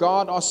Spirit of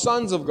God are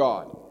sons of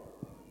God.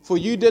 For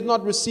you did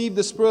not receive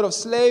the spirit of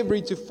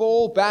slavery to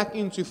fall back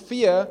into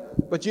fear,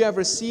 but you have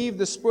received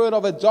the spirit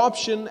of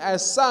adoption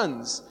as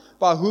sons,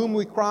 by whom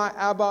we cry,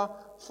 Abba,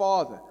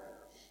 Father."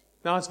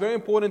 Now it's very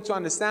important to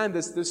understand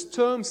this. This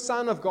term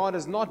son of God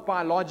is not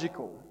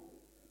biological.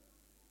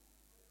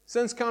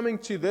 Since coming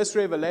to this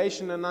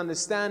revelation and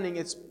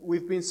understanding,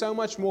 we've been so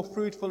much more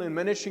fruitful in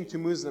ministering to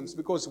Muslims,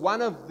 because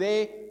one of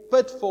their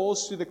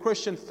pitfalls to the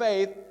Christian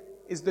faith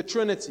is the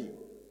Trinity.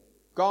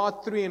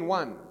 God 3 in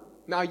 1.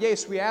 Now,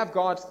 yes, we have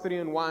God 3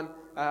 in 1,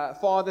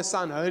 Father,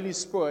 Son, Holy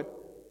Spirit,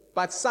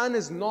 but Son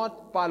is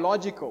not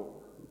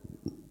biological.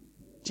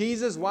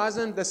 Jesus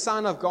wasn't the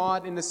Son of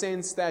God in the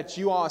sense that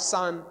you are a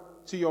son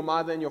to your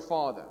mother and your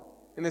father,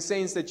 in the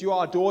sense that you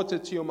are a daughter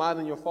to your mother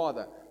and your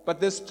father. But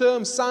this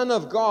term, Son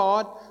of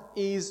God,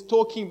 is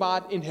talking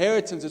about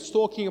inheritance. It's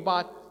talking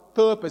about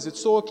purpose.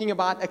 It's talking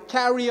about a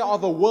carrier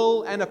of a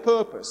will and a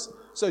purpose.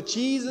 So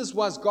Jesus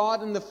was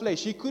God in the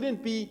flesh. He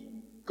couldn't be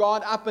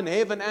God up in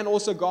heaven and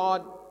also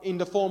God in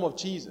the form of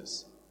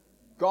Jesus.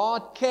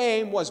 God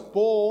came, was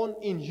born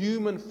in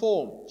human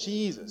form.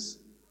 Jesus,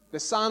 the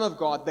Son of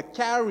God, the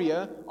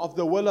carrier of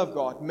the will of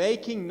God,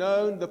 making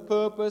known the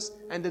purpose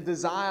and the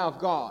desire of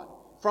God.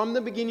 From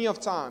the beginning of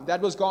time, that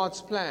was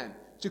God's plan,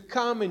 to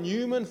come in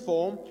human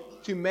form,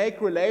 to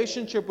make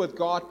relationship with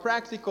God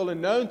practical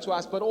and known to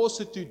us, but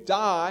also to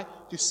die,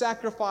 to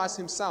sacrifice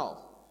Himself.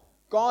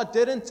 God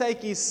didn't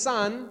take His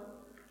Son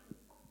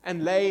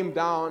and lay Him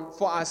down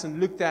for us and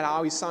looked at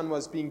how His Son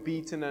was being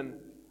beaten and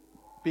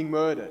being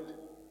murdered.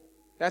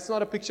 That's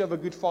not a picture of a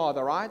good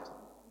father, right?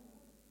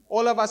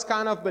 All of us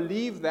kind of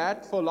believe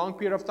that for a long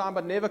period of time,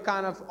 but never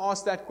kind of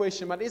ask that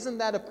question. But isn't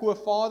that a poor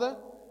father?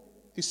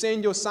 To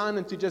send your son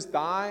and to just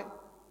die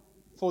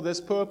for this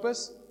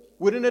purpose?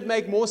 Wouldn't it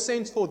make more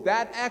sense for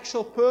that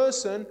actual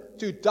person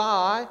to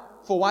die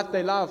for what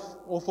they love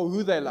or for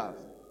who they love?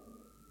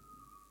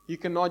 You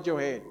can nod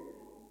your head.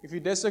 If you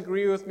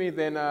disagree with me,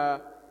 then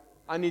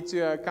I need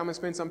to come and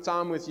spend some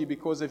time with you,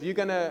 because if you're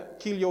going to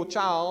kill your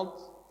child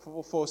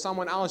for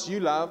someone else you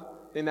love,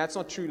 then that's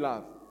not true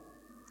love.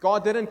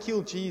 God didn't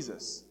kill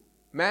Jesus.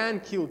 Man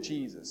killed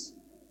Jesus.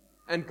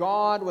 And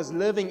God was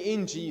living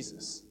in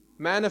Jesus,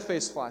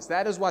 manifest for us.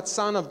 That is what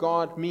Son of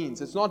God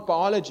means. It's not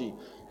biology.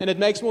 And it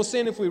makes more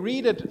sense if we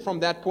read it from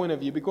that point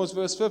of view, because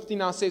verse 15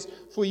 now says,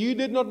 "For you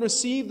did not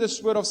receive the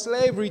spirit of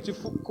slavery to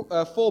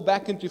fall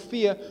back into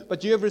fear,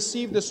 but you have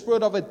received the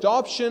spirit of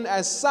adoption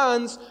as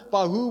sons,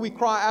 by whom we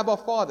cry, Abba,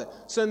 Father."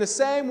 So in the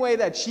same way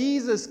that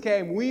Jesus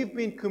came, we've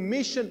been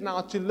commissioned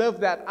now to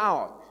live that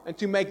out and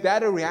to make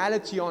that a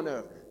reality on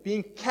earth,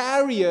 being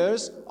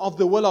carriers of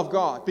the will of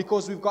God,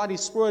 because we've got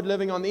His Spirit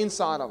living on the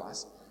inside of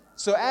us.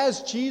 So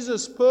as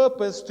Jesus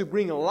purposed to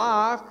bring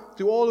life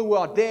to all who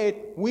are dead,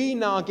 we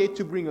now get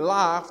to bring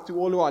life to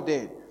all who are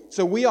dead.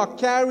 So we are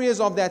carriers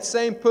of that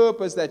same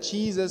purpose that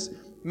Jesus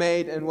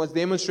made and was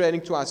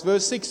demonstrating to us.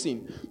 Verse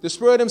 16, the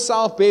Spirit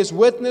Himself bears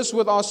witness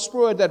with our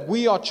spirit that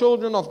we are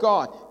children of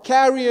God,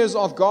 carriers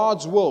of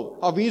God's will,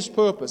 of His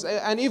purpose.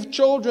 And if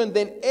children,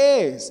 then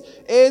heirs,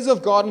 heirs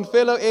of God and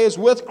fellow heirs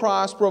with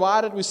Christ,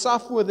 provided we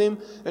suffer with Him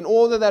in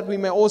order that we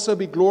may also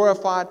be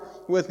glorified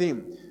with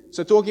Him.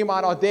 So talking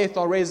about our death,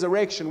 our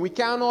resurrection, we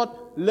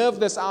cannot live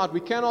this out. We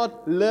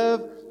cannot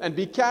live and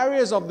be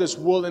carriers of this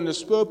will and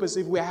this purpose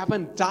if we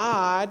haven't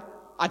died,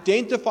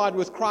 identified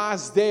with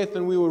Christ's death,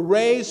 and we were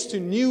raised to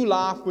new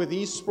life with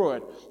His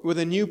Spirit, with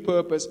a new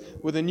purpose,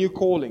 with a new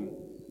calling.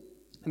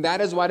 And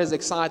that is what is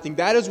exciting.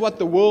 That is what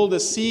the world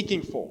is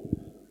seeking for.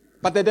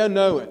 But they don't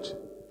know it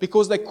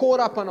because they're caught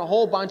up in a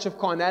whole bunch of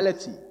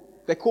carnality.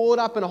 They're caught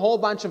up in a whole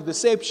bunch of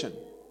deception.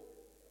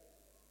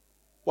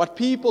 What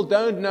people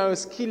don't know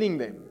is killing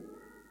them.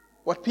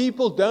 What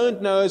people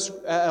don't know is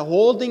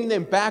holding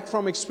them back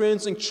from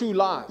experiencing true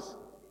life.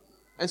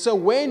 And so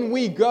when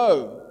we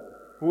go,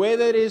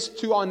 whether it is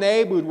to our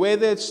neighborhood,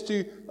 whether it's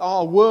to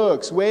our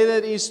works, whether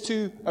it is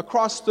to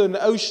across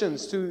the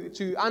oceans,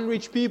 to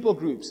unreached people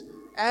groups,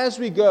 as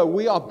we go,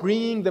 we are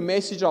bringing the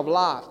message of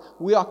life.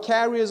 We are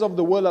carriers of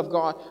the will of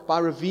God by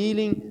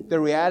revealing the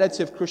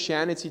reality of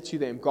Christianity to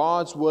them,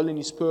 God's will and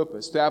His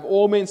purpose, to have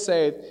all men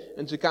saved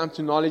and to come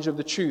to knowledge of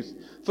the truth.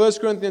 1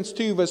 Corinthians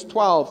 2 verse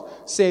 12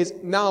 says,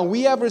 now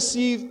we have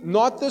received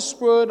not the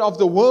spirit of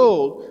the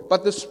world,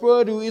 but the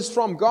Spirit who is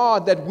from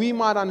God, that we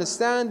might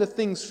understand the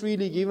things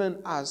freely given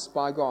us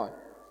by God.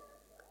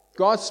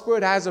 God's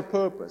Spirit has a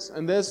purpose,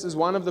 and this is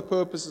one of the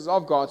purposes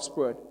of God's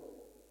Spirit,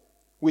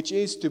 which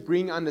is to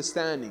bring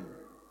understanding.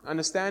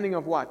 Understanding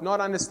of what? Not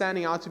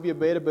understanding how to be a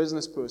better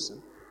business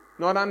person.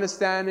 Not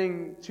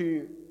understanding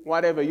to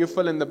whatever, you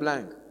fill in the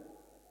blank.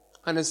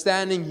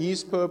 Understanding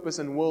His purpose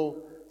and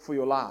will for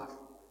your life,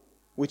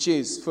 which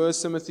is 1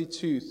 Timothy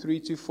 2,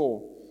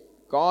 3-4.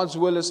 God's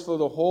will is for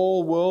the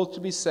whole world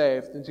to be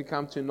saved and to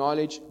come to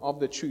knowledge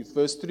of the truth.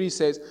 Verse 3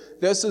 says,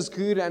 this is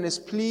good and is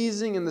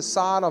pleasing in the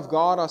sight of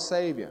God our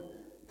Savior.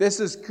 This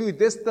is good.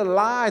 This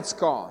delights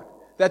God,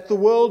 that the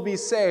world be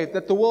saved,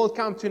 that the world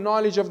come to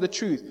knowledge of the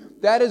truth.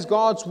 That is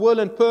God's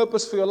will and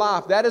purpose for your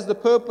life. That is the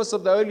purpose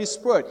of the Holy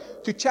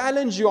Spirit, to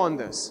challenge you on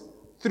this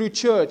through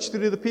church,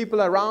 through the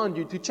people around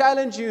you, to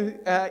challenge you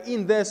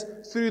in this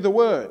through the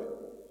Word.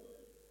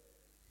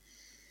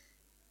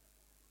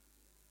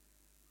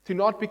 To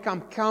not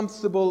become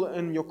comfortable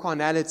in your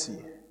carnality.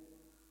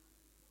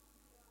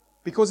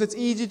 Because it's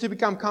easy to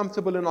become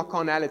comfortable in our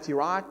carnality,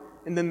 right?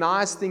 In the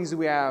nice things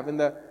we have, in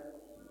the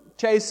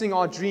chasing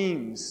our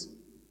dreams.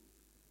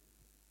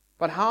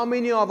 But how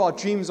many of our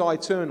dreams are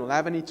eternal,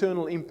 have an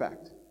eternal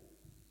impact,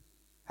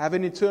 have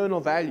an eternal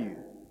value,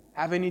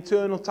 have an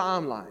eternal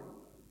timeline?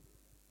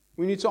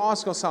 We need to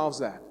ask ourselves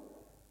that.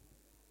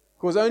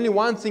 Because only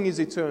one thing is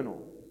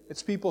eternal.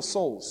 It's people's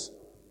souls,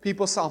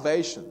 people's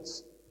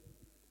salvations.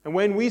 And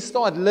when we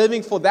start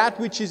living for that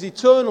which is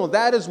eternal,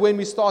 that is when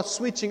we start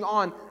switching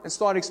on and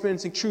start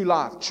experiencing true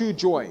life, true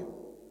joy,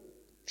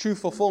 true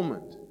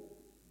fulfillment.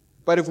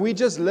 But if we're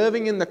just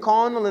living in the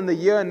carnal in the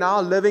here and now,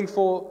 living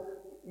for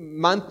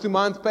month to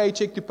month,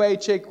 paycheck to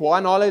paycheck,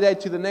 one holiday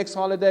to the next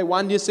holiday,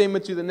 one December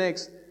to the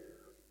next,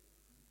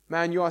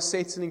 man, you are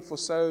settling for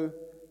so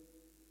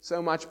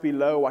much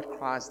below what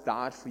Christ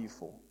died for you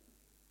for.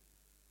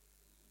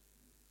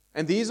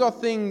 And these are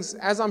things,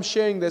 as I'm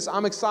sharing this,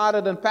 I'm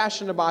excited and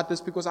passionate about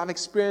this because I've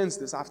experienced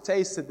this, I've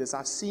tasted this,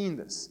 I've seen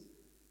this.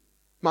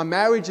 My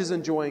marriage is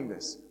enjoying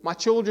this. My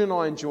children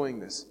are enjoying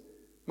this.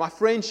 My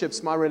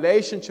friendships, my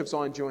relationships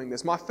are enjoying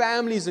this. My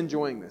family is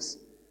enjoying this.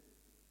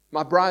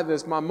 My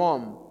brothers, my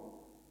mom,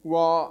 who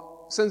are,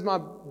 since my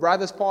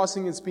brother's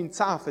passing, it's been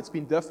tough, it's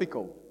been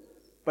difficult.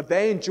 But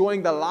they're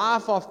enjoying the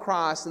life of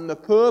Christ and the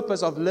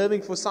purpose of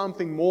living for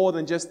something more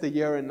than just the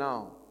here and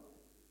now.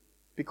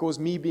 Because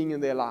me being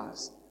in their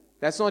lives.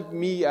 That's not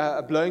me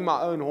blowing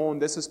my own horn.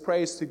 This is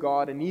praise to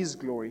God and His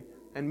glory.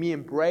 And me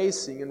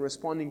embracing and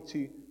responding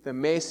to the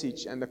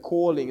message and the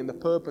calling and the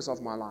purpose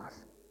of my life.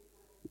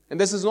 And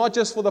this is not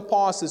just for the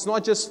past. It's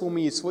not just for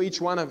me. It's for each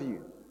one of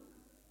you.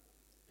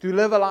 To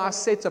live a life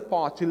set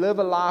apart. To live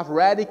a life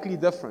radically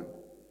different.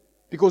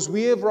 Because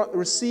we have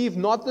received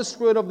not the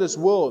spirit of this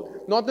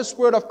world. Not the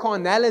spirit of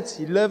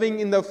carnality.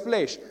 Living in the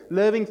flesh.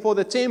 Living for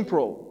the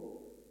temporal.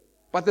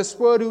 But the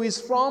Spirit who is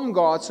from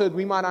God, so that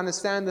we might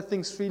understand the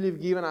things freely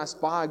given us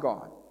by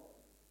God.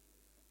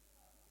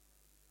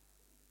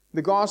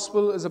 The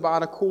gospel is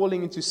about a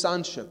calling into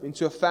sonship,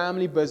 into a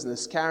family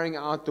business, carrying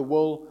out the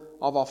will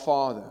of our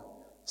Father.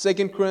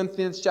 2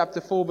 Corinthians chapter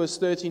 4, verse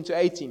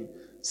 13-18.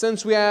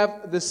 Since we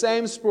have the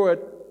same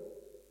spirit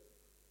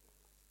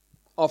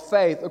of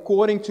faith,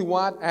 according to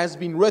what has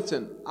been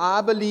written,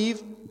 I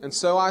believe, and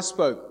so I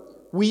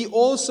spoke. We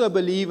also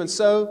believe, and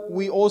so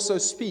we also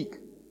speak.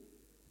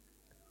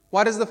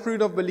 What is the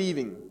fruit of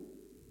believing?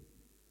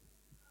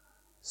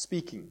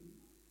 Speaking.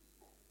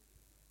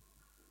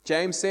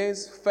 James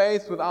says,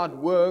 faith without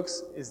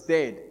works is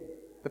dead.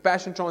 The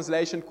Passion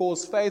Translation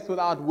calls faith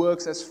without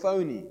works as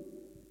phony.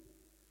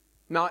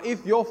 Now,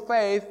 if your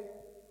faith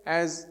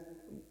has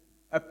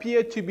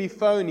appeared to be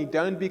phony,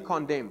 don't be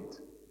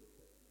condemned.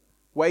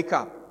 Wake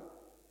up.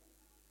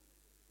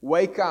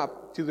 Wake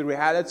up to the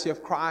reality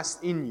of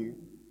Christ in you.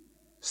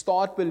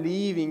 Start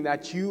believing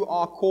that you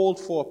are called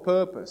for a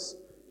purpose,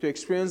 to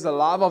experience the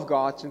love of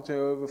God and to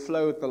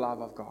overflow with the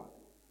love of God.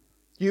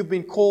 You've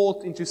been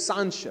called into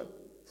sonship,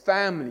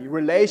 family,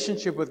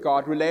 relationship with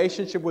God,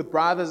 relationship with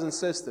brothers and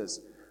sisters.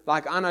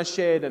 Like Anna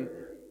shared and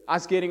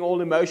us getting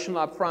all emotional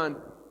up front.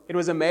 It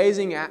was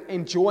amazing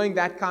enjoying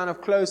that kind of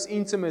close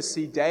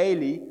intimacy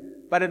daily.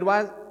 But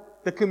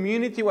the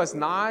community was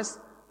nice,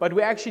 but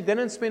we actually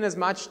didn't spend as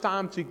much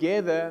time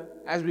together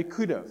as we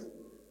could have.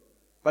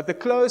 But the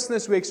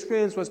closeness we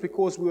experienced was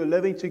because we were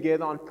living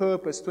together on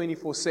purpose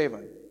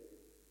 24/7.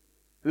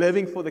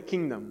 Living for the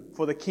kingdom,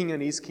 for the King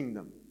and His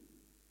kingdom.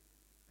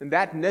 And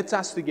that knit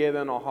us together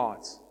in our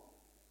hearts.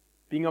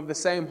 Being of the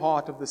same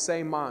heart, of the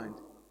same mind.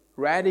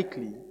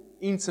 Radically,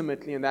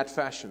 intimately in that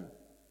fashion.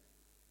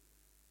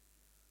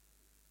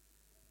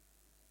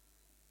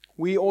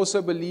 We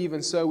also believe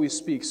and so we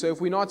speak. So if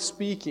we're not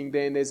speaking,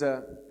 then there's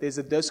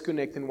a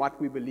disconnect in what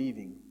we're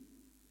believing.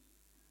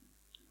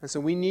 And so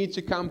we need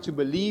to come to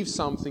believe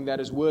something that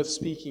is worth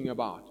speaking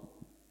about.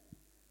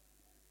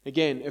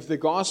 Again, if the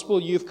gospel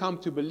you've come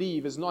to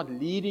believe is not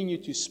leading you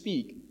to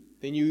speak,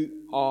 then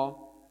you are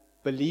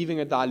believing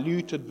a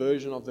diluted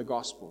version of the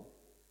gospel.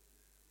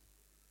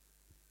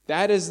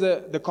 That is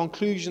the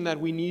conclusion that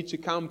we need to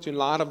come to in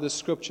light of this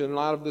scripture, in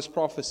light of this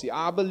prophecy.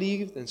 I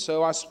believed, and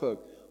so I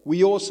spoke.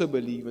 We also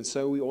believe, and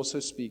so we also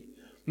speak.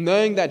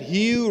 Knowing that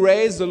He who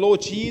raised the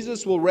Lord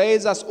Jesus will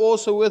raise us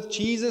also with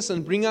Jesus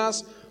and bring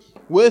us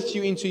with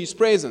you into His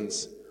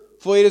presence.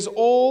 For it is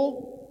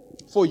all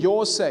for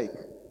your sake,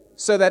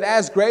 so that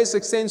as grace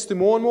extends to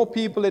more and more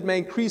people, it may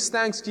increase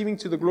thanksgiving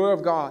to the glory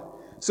of God.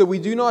 So we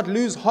do not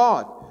lose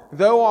heart,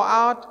 though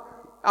our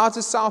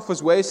outer self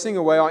is wasting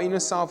away, our inner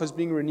self is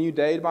being renewed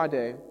day by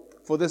day.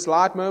 For this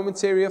light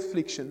momentary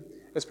affliction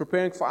is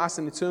preparing for us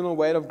an eternal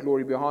weight of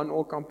glory beyond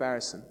all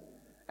comparison.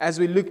 As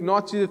we look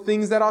not to the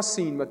things that are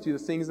seen, but to the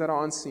things that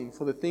are unseen.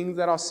 For the things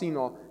that are seen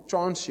are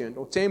transient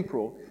or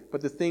temporal,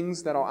 but the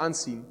things that are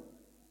unseen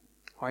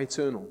are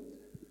eternal.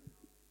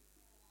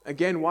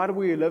 Again, what are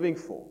we living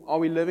for? Are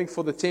we living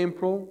for the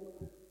temporal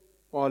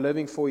or are we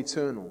living for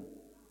eternal?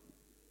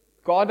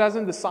 God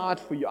doesn't decide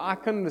for you. I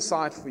couldn't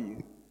decide for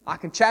you. I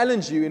can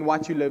challenge you in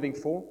what you're living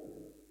for.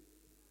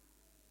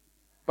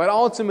 But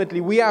ultimately,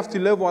 we have to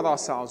live with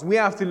ourselves. We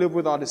have to live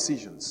with our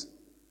decisions.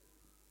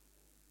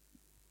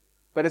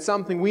 But it's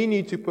something we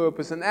need to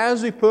purpose. And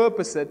as we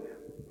purpose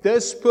it,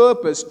 this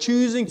purpose,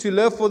 choosing to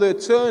live for the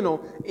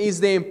eternal, is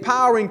the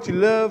empowering to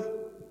live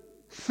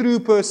through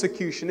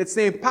persecution. It's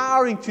the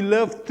empowering to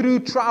live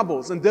through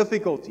troubles and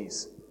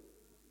difficulties.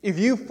 If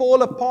you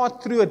fall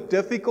apart through a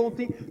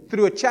difficulty,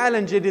 through a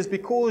challenge, it is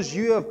because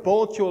you have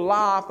built your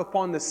life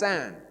upon the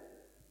sand,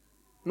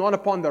 not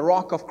upon the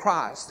rock of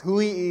Christ, who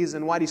He is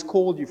and what He's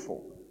called you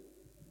for.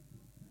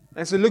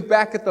 And so look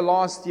back at the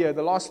last year,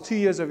 the last 2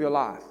 years of your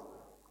life.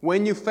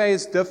 When you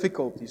face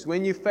difficulties,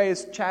 when you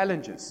face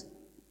challenges,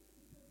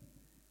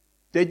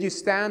 did you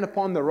stand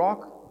upon the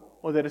rock,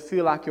 or did it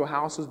feel like your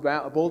house was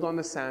built on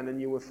the sand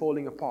and you were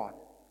falling apart?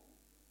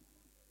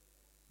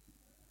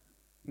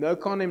 No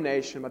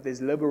condemnation, but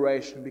there's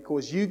liberation,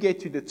 because you get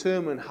to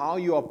determine how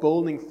you are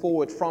building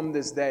forward from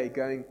this day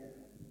going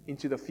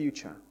into the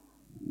future.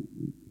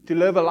 To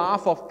live a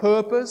life of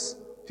purpose,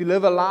 to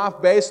live a life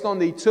based on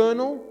the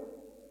eternal,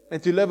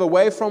 and to live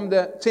away from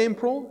the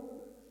temporal.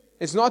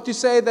 It's not to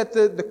say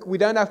that we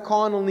don't have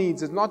carnal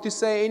needs. It's not to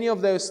say any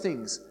of those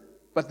things.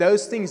 But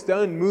those things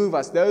don't move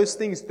us. Those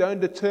things don't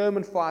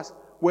determine for us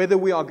whether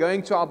we are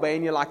going to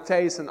Albania like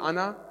Thais and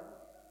Anna.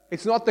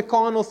 It's not the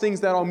carnal things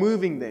that are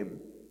moving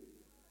them.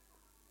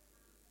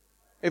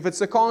 If it's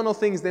the carnal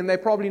things, then they're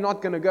probably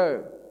not going to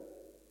go.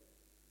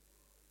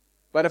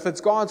 But if it's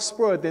God's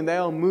Spirit, then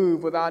they'll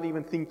move without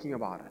even thinking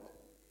about it.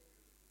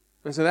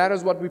 And so that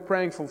is what we're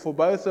praying for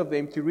both of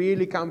them, to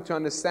really come to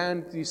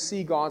understand, to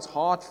see God's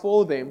heart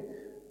for them,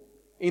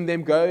 in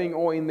them going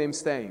or in them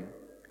staying.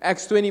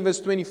 Acts 20 verse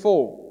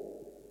 24.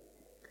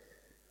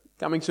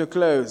 Coming to a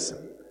close.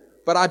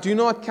 But I do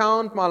not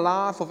count my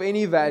life of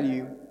any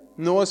value,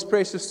 nor as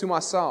precious to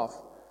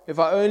myself, if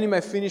I only may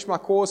finish my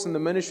course in the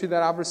ministry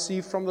that I've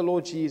received from the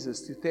Lord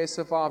Jesus, to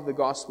testify of the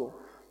gospel,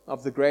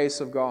 of the grace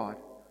of God.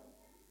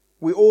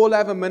 We all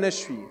have a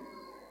ministry.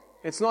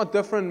 It's not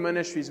different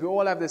ministries. We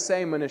all have the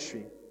same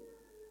ministry.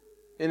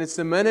 And it's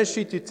the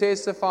ministry to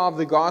testify of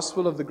the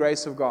gospel of the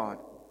grace of God.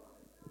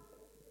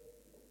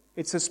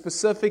 It's a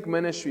specific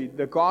ministry,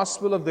 the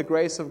gospel of the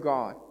grace of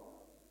God.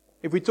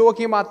 If we're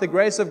talking about the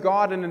grace of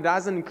God and it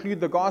doesn't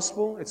include the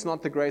gospel, it's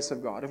not the grace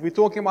of God. If we're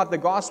talking about the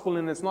gospel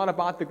and it's not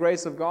about the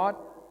grace of God,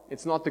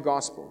 it's not the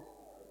gospel.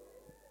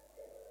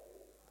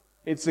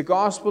 It's the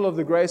gospel of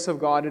the grace of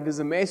God. It is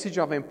a message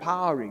of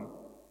empowering.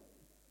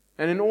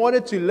 And in order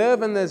to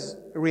live in this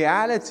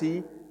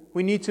reality,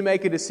 we need to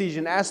make a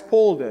decision, as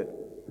Paul did.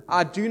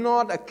 I do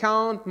not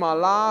account my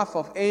life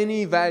of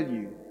any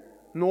value,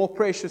 nor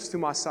precious to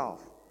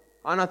myself.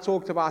 Anna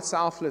talked about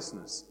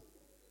selflessness.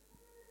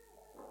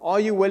 Are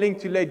you willing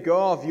to let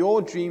go of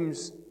your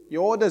dreams,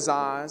 your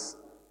desires,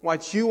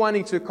 what you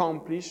wanting to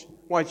accomplish,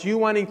 what you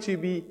wanting to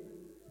be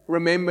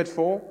remembered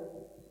for,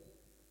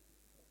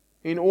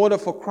 in order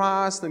for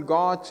Christ and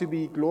God to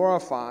be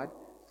glorified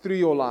through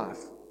your life.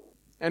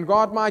 And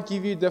God might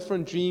give you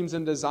different dreams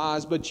and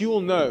desires, but you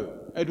will know.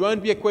 It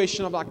won't be a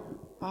question of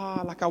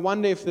I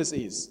wonder if this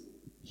is.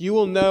 You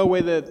will know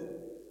whether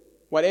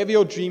whatever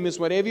your dream is,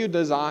 whatever your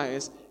desire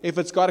is, if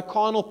it's got a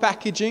carnal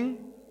packaging,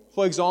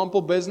 for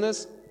example,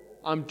 business,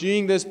 I'm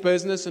doing this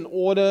business in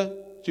order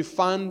to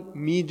fund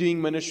me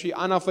doing ministry.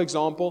 Anna, for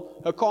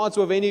example, her cards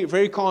were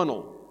very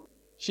carnal.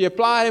 She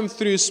applied them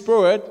through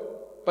spirit,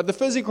 but the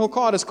physical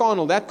card is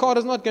carnal. That card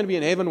is not going to be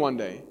in heaven one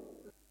day.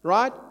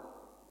 Right?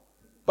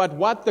 But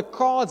what the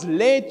cards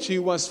led to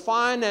was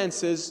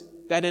finances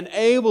that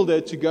enabled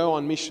her to go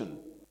on mission.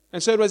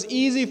 And so it was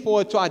easy for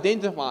her to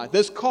identify,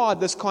 this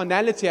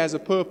carnality has a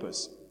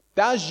purpose.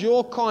 Does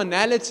your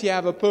carnality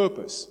have a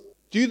purpose?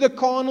 Do the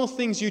carnal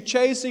things you're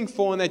chasing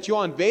for and that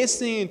you're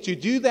investing into,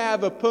 do they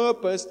have a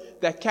purpose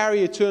that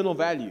carry eternal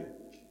value?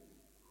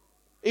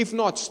 If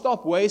not,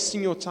 stop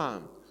wasting your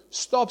time.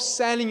 Stop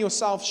selling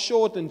yourself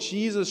short and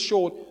Jesus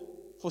short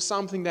for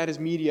something that is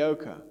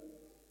mediocre.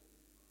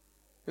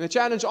 And the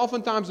challenge,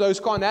 oftentimes those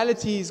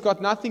carnalities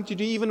got nothing to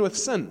do even with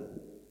sin.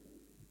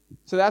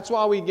 So that's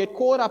why we get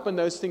caught up in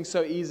those things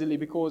so easily,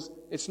 because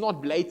it's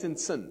not blatant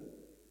sin.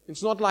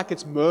 It's not like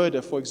it's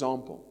murder, for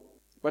example.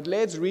 But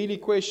let's really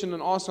question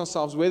and ask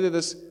ourselves whether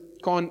this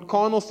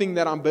carnal thing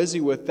that I'm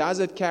busy with, does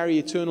it carry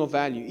eternal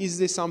value? Is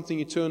there something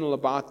eternal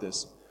about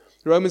this?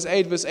 Romans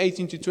 8 verse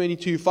 18 to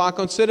 22. For I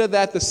consider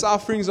that the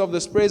sufferings of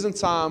this present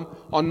time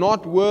are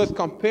not worth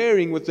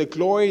comparing with the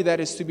glory that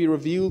is to be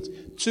revealed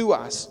to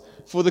us.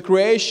 For the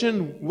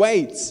creation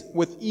waits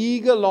with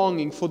eager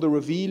longing for the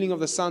revealing of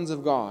the sons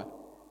of God.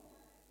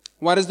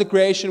 What is the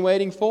creation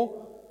waiting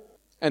for?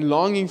 And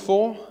longing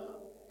for?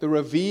 The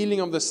revealing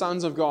of the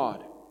sons of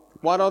God.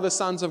 What are the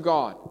sons of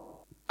God?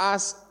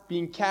 Us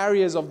being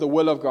carriers of the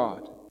will of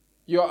God.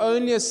 You're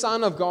only a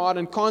son of God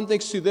in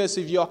context to this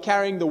if you are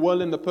carrying the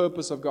will and the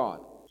purpose of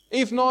God.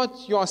 If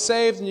not, you are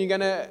saved and you're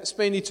going to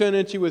spend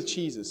eternity with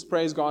Jesus.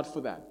 Praise God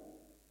for that.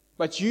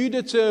 But you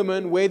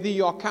determine whether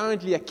you are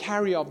currently a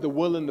carrier of the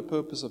will and the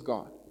purpose of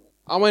God.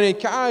 I want to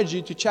encourage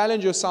you to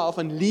challenge yourself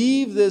and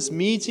leave this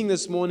meeting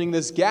this morning,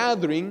 this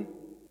gathering,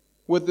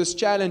 with this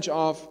challenge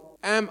of,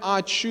 am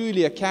I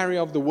truly a carrier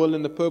of the will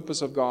and the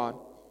purpose of God?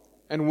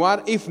 And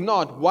what, if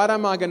not, what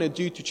am I going to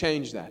do to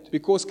change that?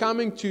 Because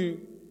coming to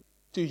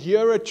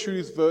hear a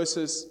truth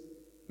versus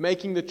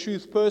making the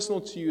truth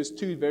personal to you is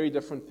two very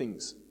different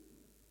things.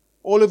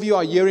 All of you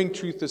are hearing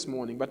truth this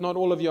morning, but not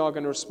all of you are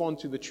going to respond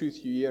to the truth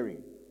you're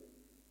hearing.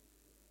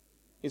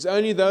 It's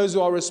only those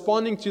who are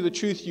responding to the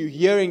truth you're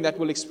hearing that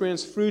will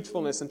experience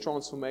fruitfulness and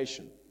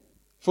transformation.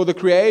 For the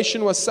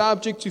creation was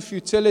subject to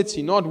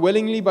futility, not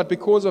willingly, but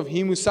because of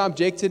Him who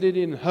subjected it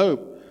in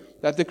hope,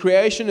 that the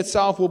creation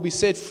itself will be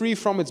set free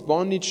from its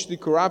bondage to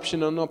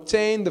corruption and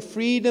obtain the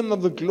freedom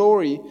of the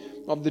glory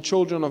of the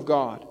children of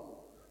God.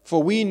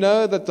 For we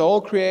know that the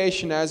whole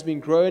creation has been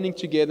groaning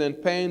together in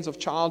pains of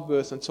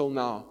childbirth until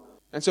now.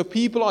 And so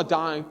people are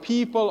dying,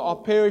 people are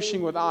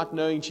perishing without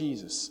knowing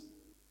Jesus.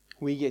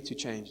 We get to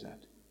change that.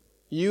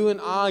 You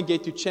and I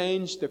get to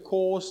change the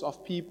course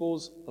of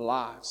people's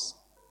lives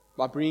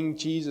by bringing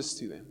Jesus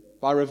to them,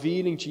 by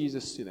revealing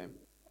Jesus to them.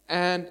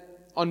 And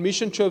on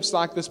mission trips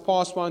like this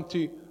past one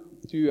to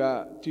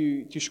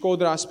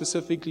Shkodra,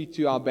 specifically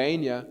to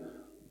Albania,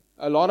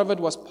 a lot of it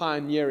was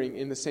pioneering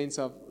in the sense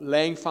of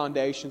laying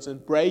foundations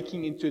and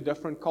breaking into a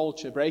different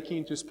culture, breaking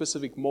into a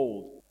specific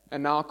mold,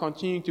 and now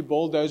continuing to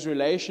build those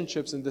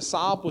relationships and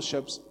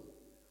discipleships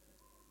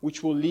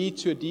which will lead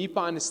to a deeper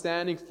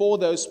understanding for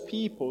those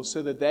people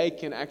so that they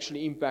can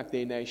actually impact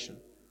their nation.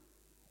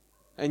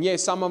 And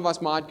yes, some of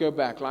us might go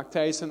back, like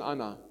Thais and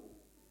Anna.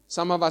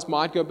 Some of us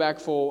might go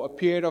back for a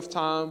period of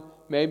time,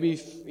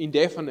 maybe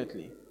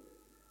indefinitely,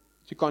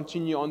 to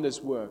continue on this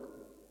work.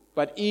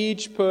 But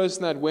each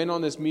person that went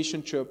on this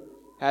mission trip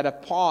had a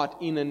part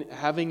in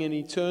having an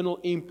eternal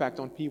impact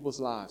on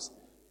people's lives,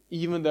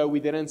 even though we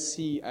didn't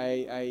see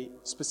a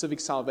specific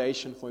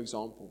salvation, for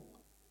example.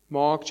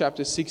 Mark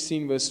chapter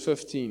 16, verse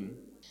 15.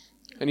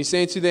 And He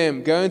said to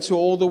them, go into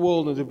all the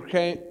world and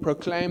to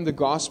proclaim the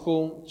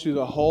gospel to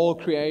the whole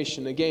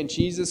creation. Again,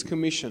 Jesus'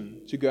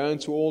 commission to go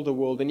into all the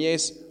world. And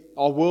yes,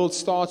 our world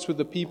starts with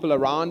the people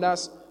around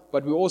us,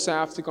 but we also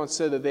have to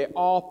consider there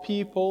are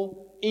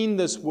people in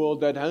this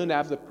world that don't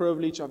have the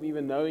privilege of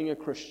even knowing a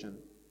Christian,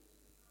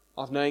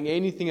 of knowing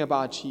anything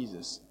about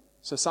Jesus.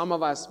 So some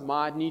of us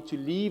might need to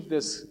leave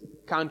this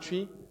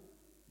country,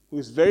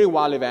 who's very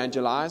well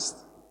evangelized,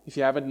 if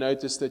you haven't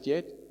noticed it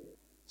yet.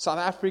 South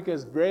Africa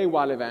is very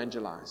well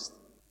evangelized.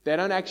 They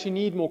don't actually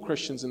need more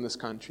Christians in this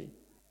country.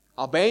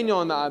 Albania,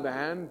 on the other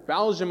hand,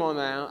 Belgium, on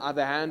the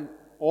other hand,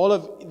 all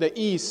of the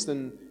East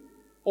and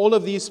all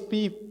of these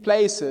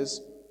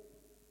places,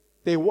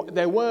 they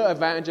were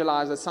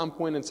evangelized at some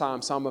point in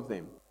time, some of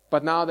them.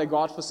 But now they're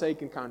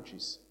God-forsaken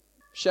countries.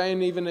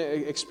 Shane even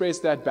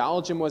expressed that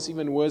Belgium was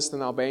even worse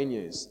than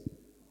Albania is.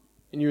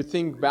 And you would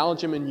think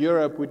Belgium and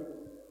Europe would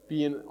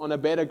be on a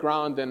better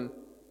ground than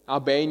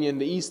Albania and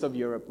the east of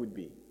Europe would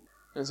be.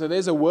 And so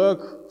there's a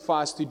work for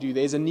us to do.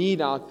 There's a need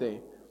out there.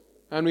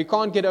 And we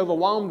can't get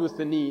overwhelmed with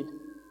the need,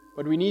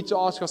 but we need to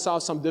ask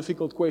ourselves some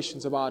difficult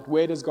questions about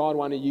where does God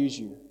want to use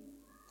you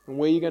and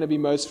where you're going to be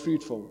most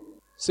fruitful.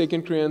 2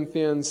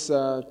 Corinthians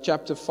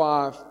chapter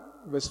 5,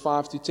 verse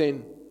 5 to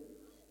 10.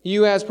 He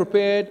who has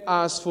prepared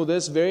us for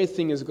this very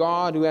thing is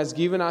God, who has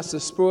given us the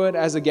Spirit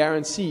as a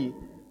guarantee.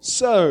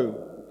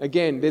 So,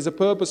 again, there's a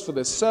purpose for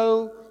this.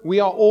 So, we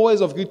are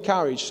always of good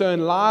courage. So,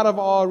 in light of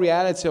our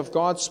reality of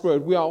God's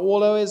Spirit, we are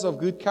always of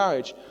good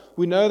courage.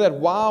 We know that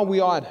while we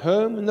are at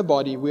home in the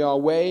body, we are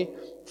away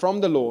from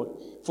the Lord.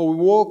 For we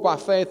walk by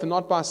faith and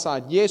not by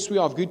sight. Yes, we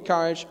are of good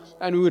courage,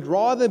 and we would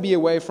rather be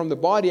away from the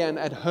body and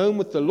at home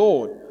with the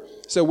Lord.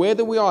 So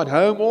whether we are at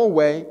home or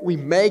away, we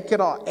make it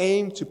our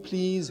aim to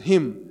please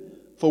Him.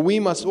 For we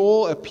must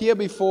all appear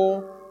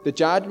before the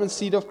judgment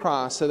seat of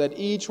Christ, so that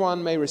each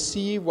one may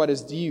receive what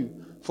is due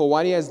for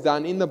what he has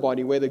done in the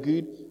body, whether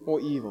good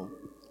or evil.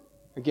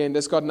 Again,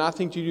 this got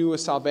nothing to do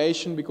with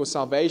salvation, because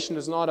salvation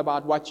is not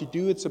about what you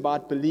do, it's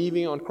about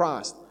believing on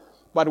Christ.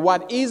 But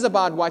what is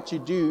about what you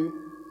do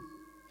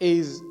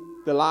is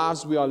the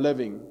lives we are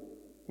living,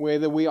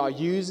 whether we are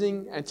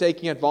using and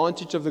taking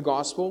advantage of the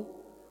gospel,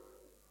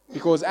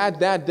 because at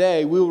that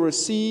day we will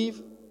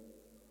receive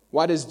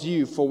what is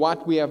due for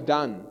what we have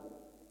done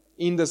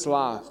in this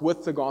life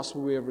with the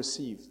gospel we have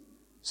received.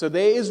 So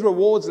there is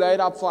rewards laid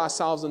up for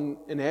ourselves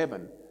in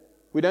heaven.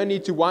 We don't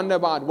need to wonder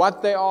about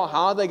what they are,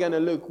 how they're going to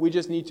look. We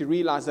just need to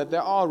realize that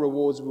there are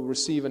rewards we'll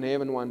receive in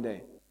heaven one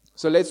day.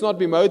 So let's not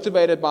be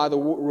motivated by the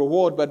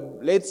reward, but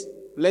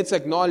let's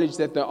acknowledge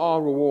that there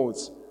are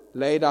rewards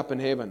laid up in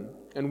heaven.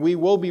 And we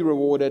will be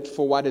rewarded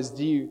for what is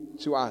due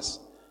to us,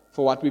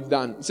 for what we've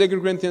done. 2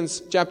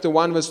 Corinthians chapter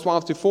 1, verse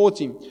 12 to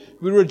 14.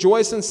 We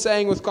rejoice in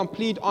saying with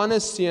complete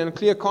honesty and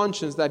clear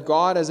conscience that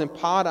God has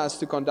empowered us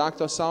to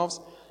conduct ourselves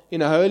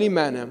in a holy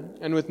manner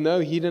and with no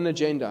hidden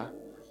agenda.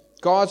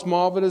 God's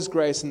marvelous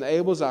grace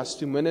enables us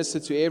to minister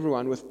to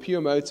everyone with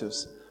pure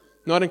motives,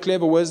 not in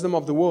clever wisdom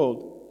of the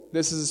world.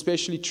 This is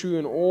especially true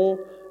in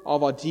all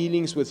of our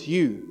dealings with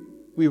you.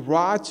 We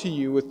write to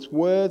you with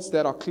words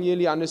that are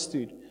clearly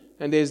understood,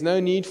 and there is no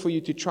need for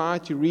you to try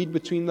to read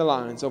between the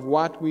lines of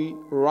what we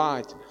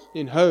write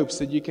in hopes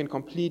that you can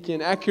completely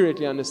and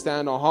accurately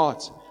understand our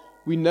hearts.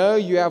 We know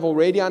you have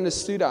already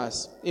understood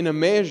us in a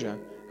measure,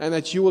 and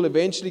that you will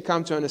eventually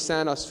come to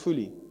understand us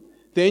fully.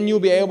 Then you'll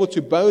be able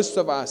to boast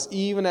of us,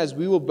 even as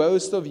we will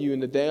boast of you in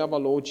the day of our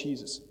Lord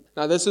Jesus.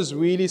 Now, this is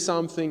really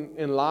something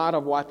in light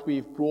of what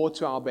we've brought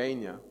to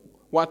Albania,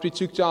 what we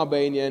took to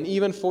Albania, and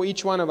even for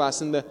each one of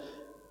us in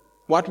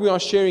what we are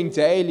sharing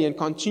daily and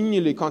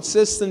continually,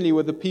 consistently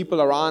with the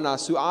people around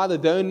us who either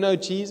don't know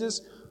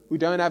Jesus, who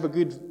don't have a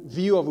good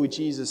view of who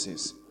Jesus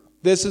is.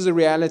 This is a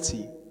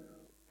reality.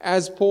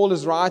 As Paul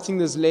is writing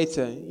this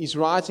letter, he's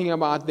writing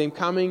about them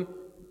coming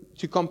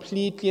to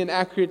completely and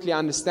accurately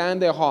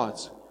understand their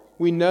hearts.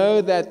 We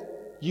know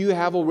that you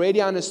have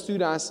already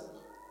understood us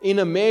in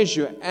a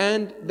measure,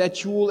 and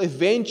that you will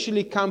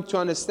eventually come to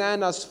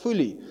understand us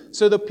fully.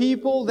 So the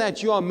people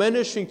that you are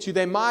ministering to,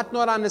 they might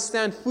not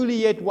understand fully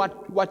yet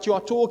what you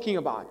are talking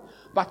about,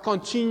 but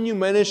continue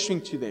ministering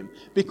to them,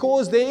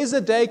 because there is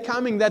a day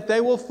coming that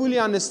they will fully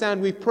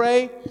understand. We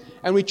pray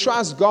and we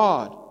trust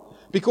God,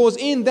 because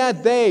in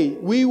that day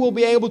we will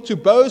be able to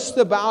boast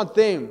about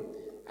them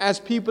as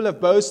people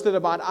have boasted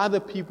about other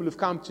people who've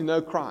come to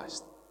know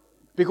Christ.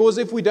 Because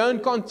if we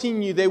don't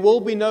continue, there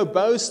will be no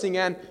boasting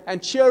and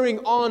cheering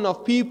on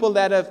of people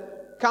that have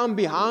come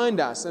behind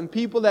us and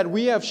people that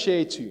we have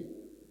shared to.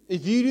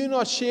 If you do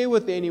not share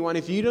with anyone,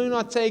 if you do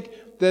not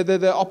take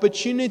the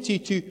opportunity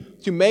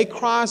to make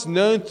Christ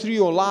known through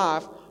your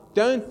life,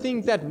 don't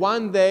think that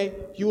one day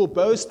you will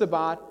boast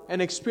about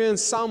and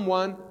experience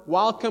someone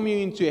welcoming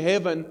you into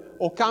heaven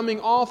or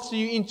coming after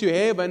you into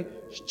heaven,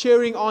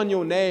 cheering on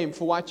your name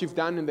for what you've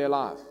done in their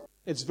life.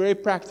 It's very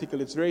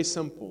practical. It's very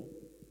simple.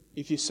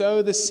 If you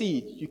sow the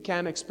seed, you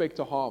can expect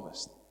a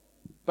harvest.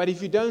 But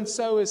if you don't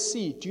sow a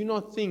seed, do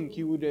not think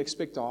you would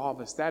expect a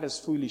harvest. That is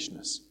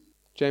foolishness.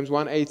 James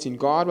 1:18,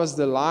 God was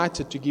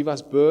delighted to give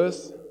us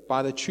birth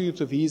by the truth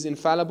of His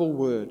infallible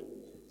word,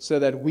 so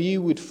that we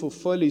would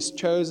fulfill His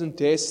chosen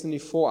destiny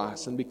for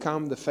us and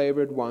become the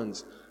favored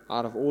ones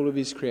out of all of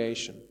His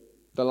creation.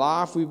 The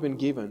life we've been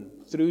given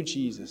through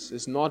Jesus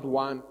is not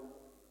one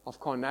of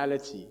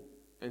carnality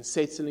and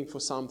settling for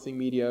something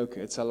mediocre.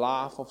 It's a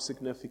life of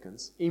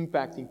significance,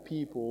 impacting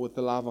people with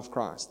the love of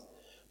Christ.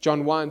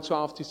 John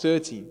 1:12 to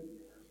 13.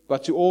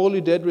 But to all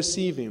who did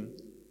receive Him,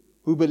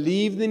 who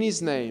believed in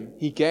His name,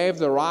 He gave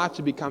the right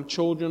to become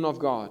children of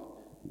God.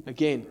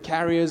 Again,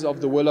 carriers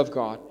of the will of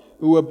God,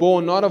 who were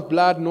born not of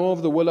blood, nor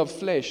of the will of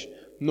flesh,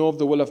 nor of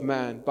the will of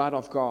man, but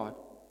of God.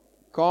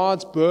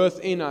 God's birth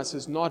in us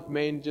is not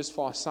meant just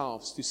for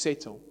ourselves to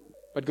settle.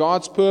 But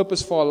God's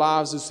purpose for our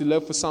lives is to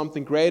live for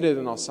something greater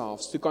than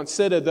ourselves, to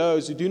consider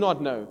those who do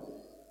not know,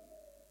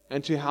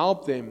 and to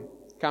help them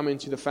come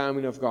into the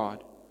family of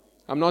God.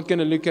 I'm not going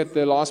to look at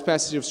the last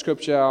passage of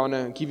Scripture. I want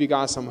to give you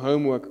guys some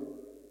homework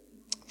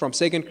from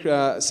 2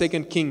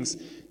 Kings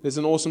There's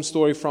an awesome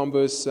story from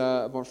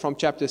from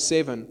chapter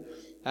 7,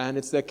 and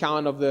it's the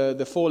account of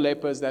the 4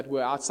 lepers that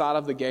were outside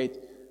of the gate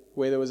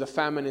where there was a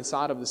famine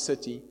inside of the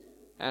city.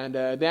 And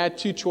they had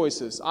 2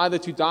 choices, either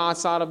to die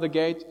outside of the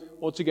gate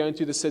or to go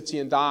into the city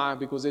and die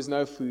because there's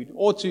no food,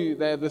 or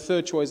the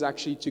third choice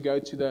actually to go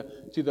to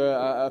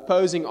the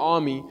opposing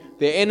army,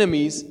 their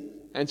enemies,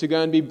 and to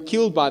go and be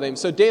killed by them.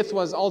 So death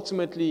was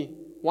ultimately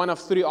one of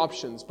 3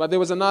 options. But there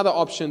was another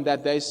option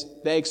that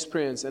they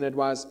experienced, and it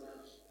was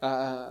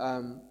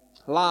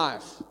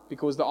life,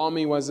 because the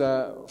army was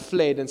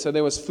fled, and so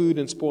there was food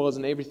and spoils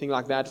and everything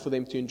like that for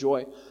them to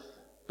enjoy.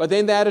 But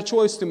then they had a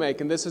choice to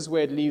make, and this is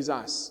where it leaves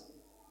us.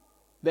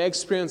 They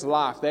experienced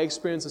life. They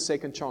experienced a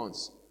second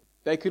chance.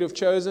 They could have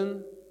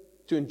chosen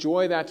to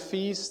enjoy that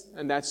feast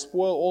and that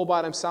spoil all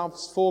by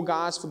themselves, 4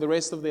 guys for the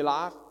rest of their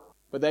life.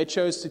 But they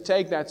chose to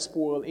take that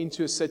spoil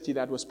into a city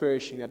that was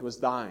perishing, that was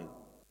dying.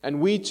 And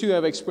we too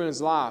have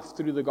experienced life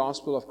through the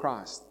gospel of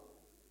Christ.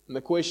 And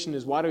the question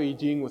is, what are you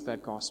doing with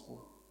that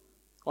gospel?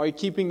 Are you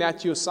keeping that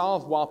to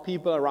yourself while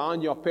people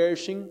around you are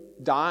perishing,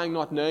 dying,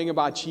 not knowing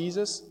about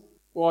Jesus?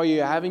 Or are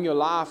you having your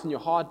life and your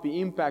heart be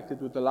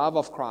impacted with the love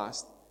of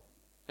Christ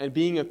and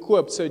being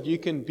equipped so that you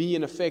can be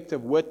an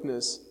effective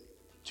witness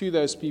to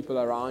those people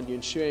around you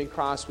and sharing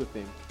Christ with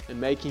them and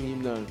making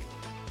Him known?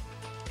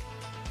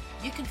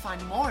 You can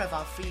find more of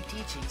our free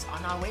teachings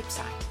on our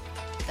website,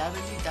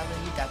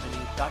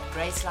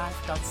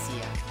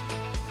 www.gracelife.ca.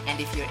 And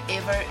if you're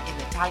ever in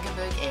the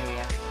Tygerberg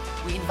area,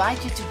 we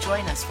invite you to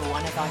join us for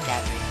one of our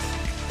gatherings.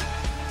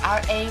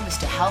 Our aim is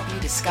to help you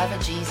discover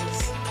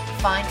Jesus,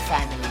 find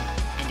family,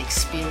 and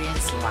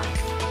experience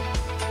life.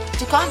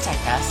 To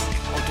contact us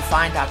or to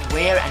find out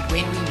where and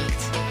when we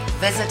meet,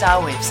 visit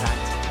our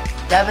website,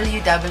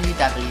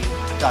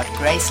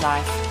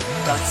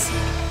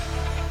 www.gracelife.ca.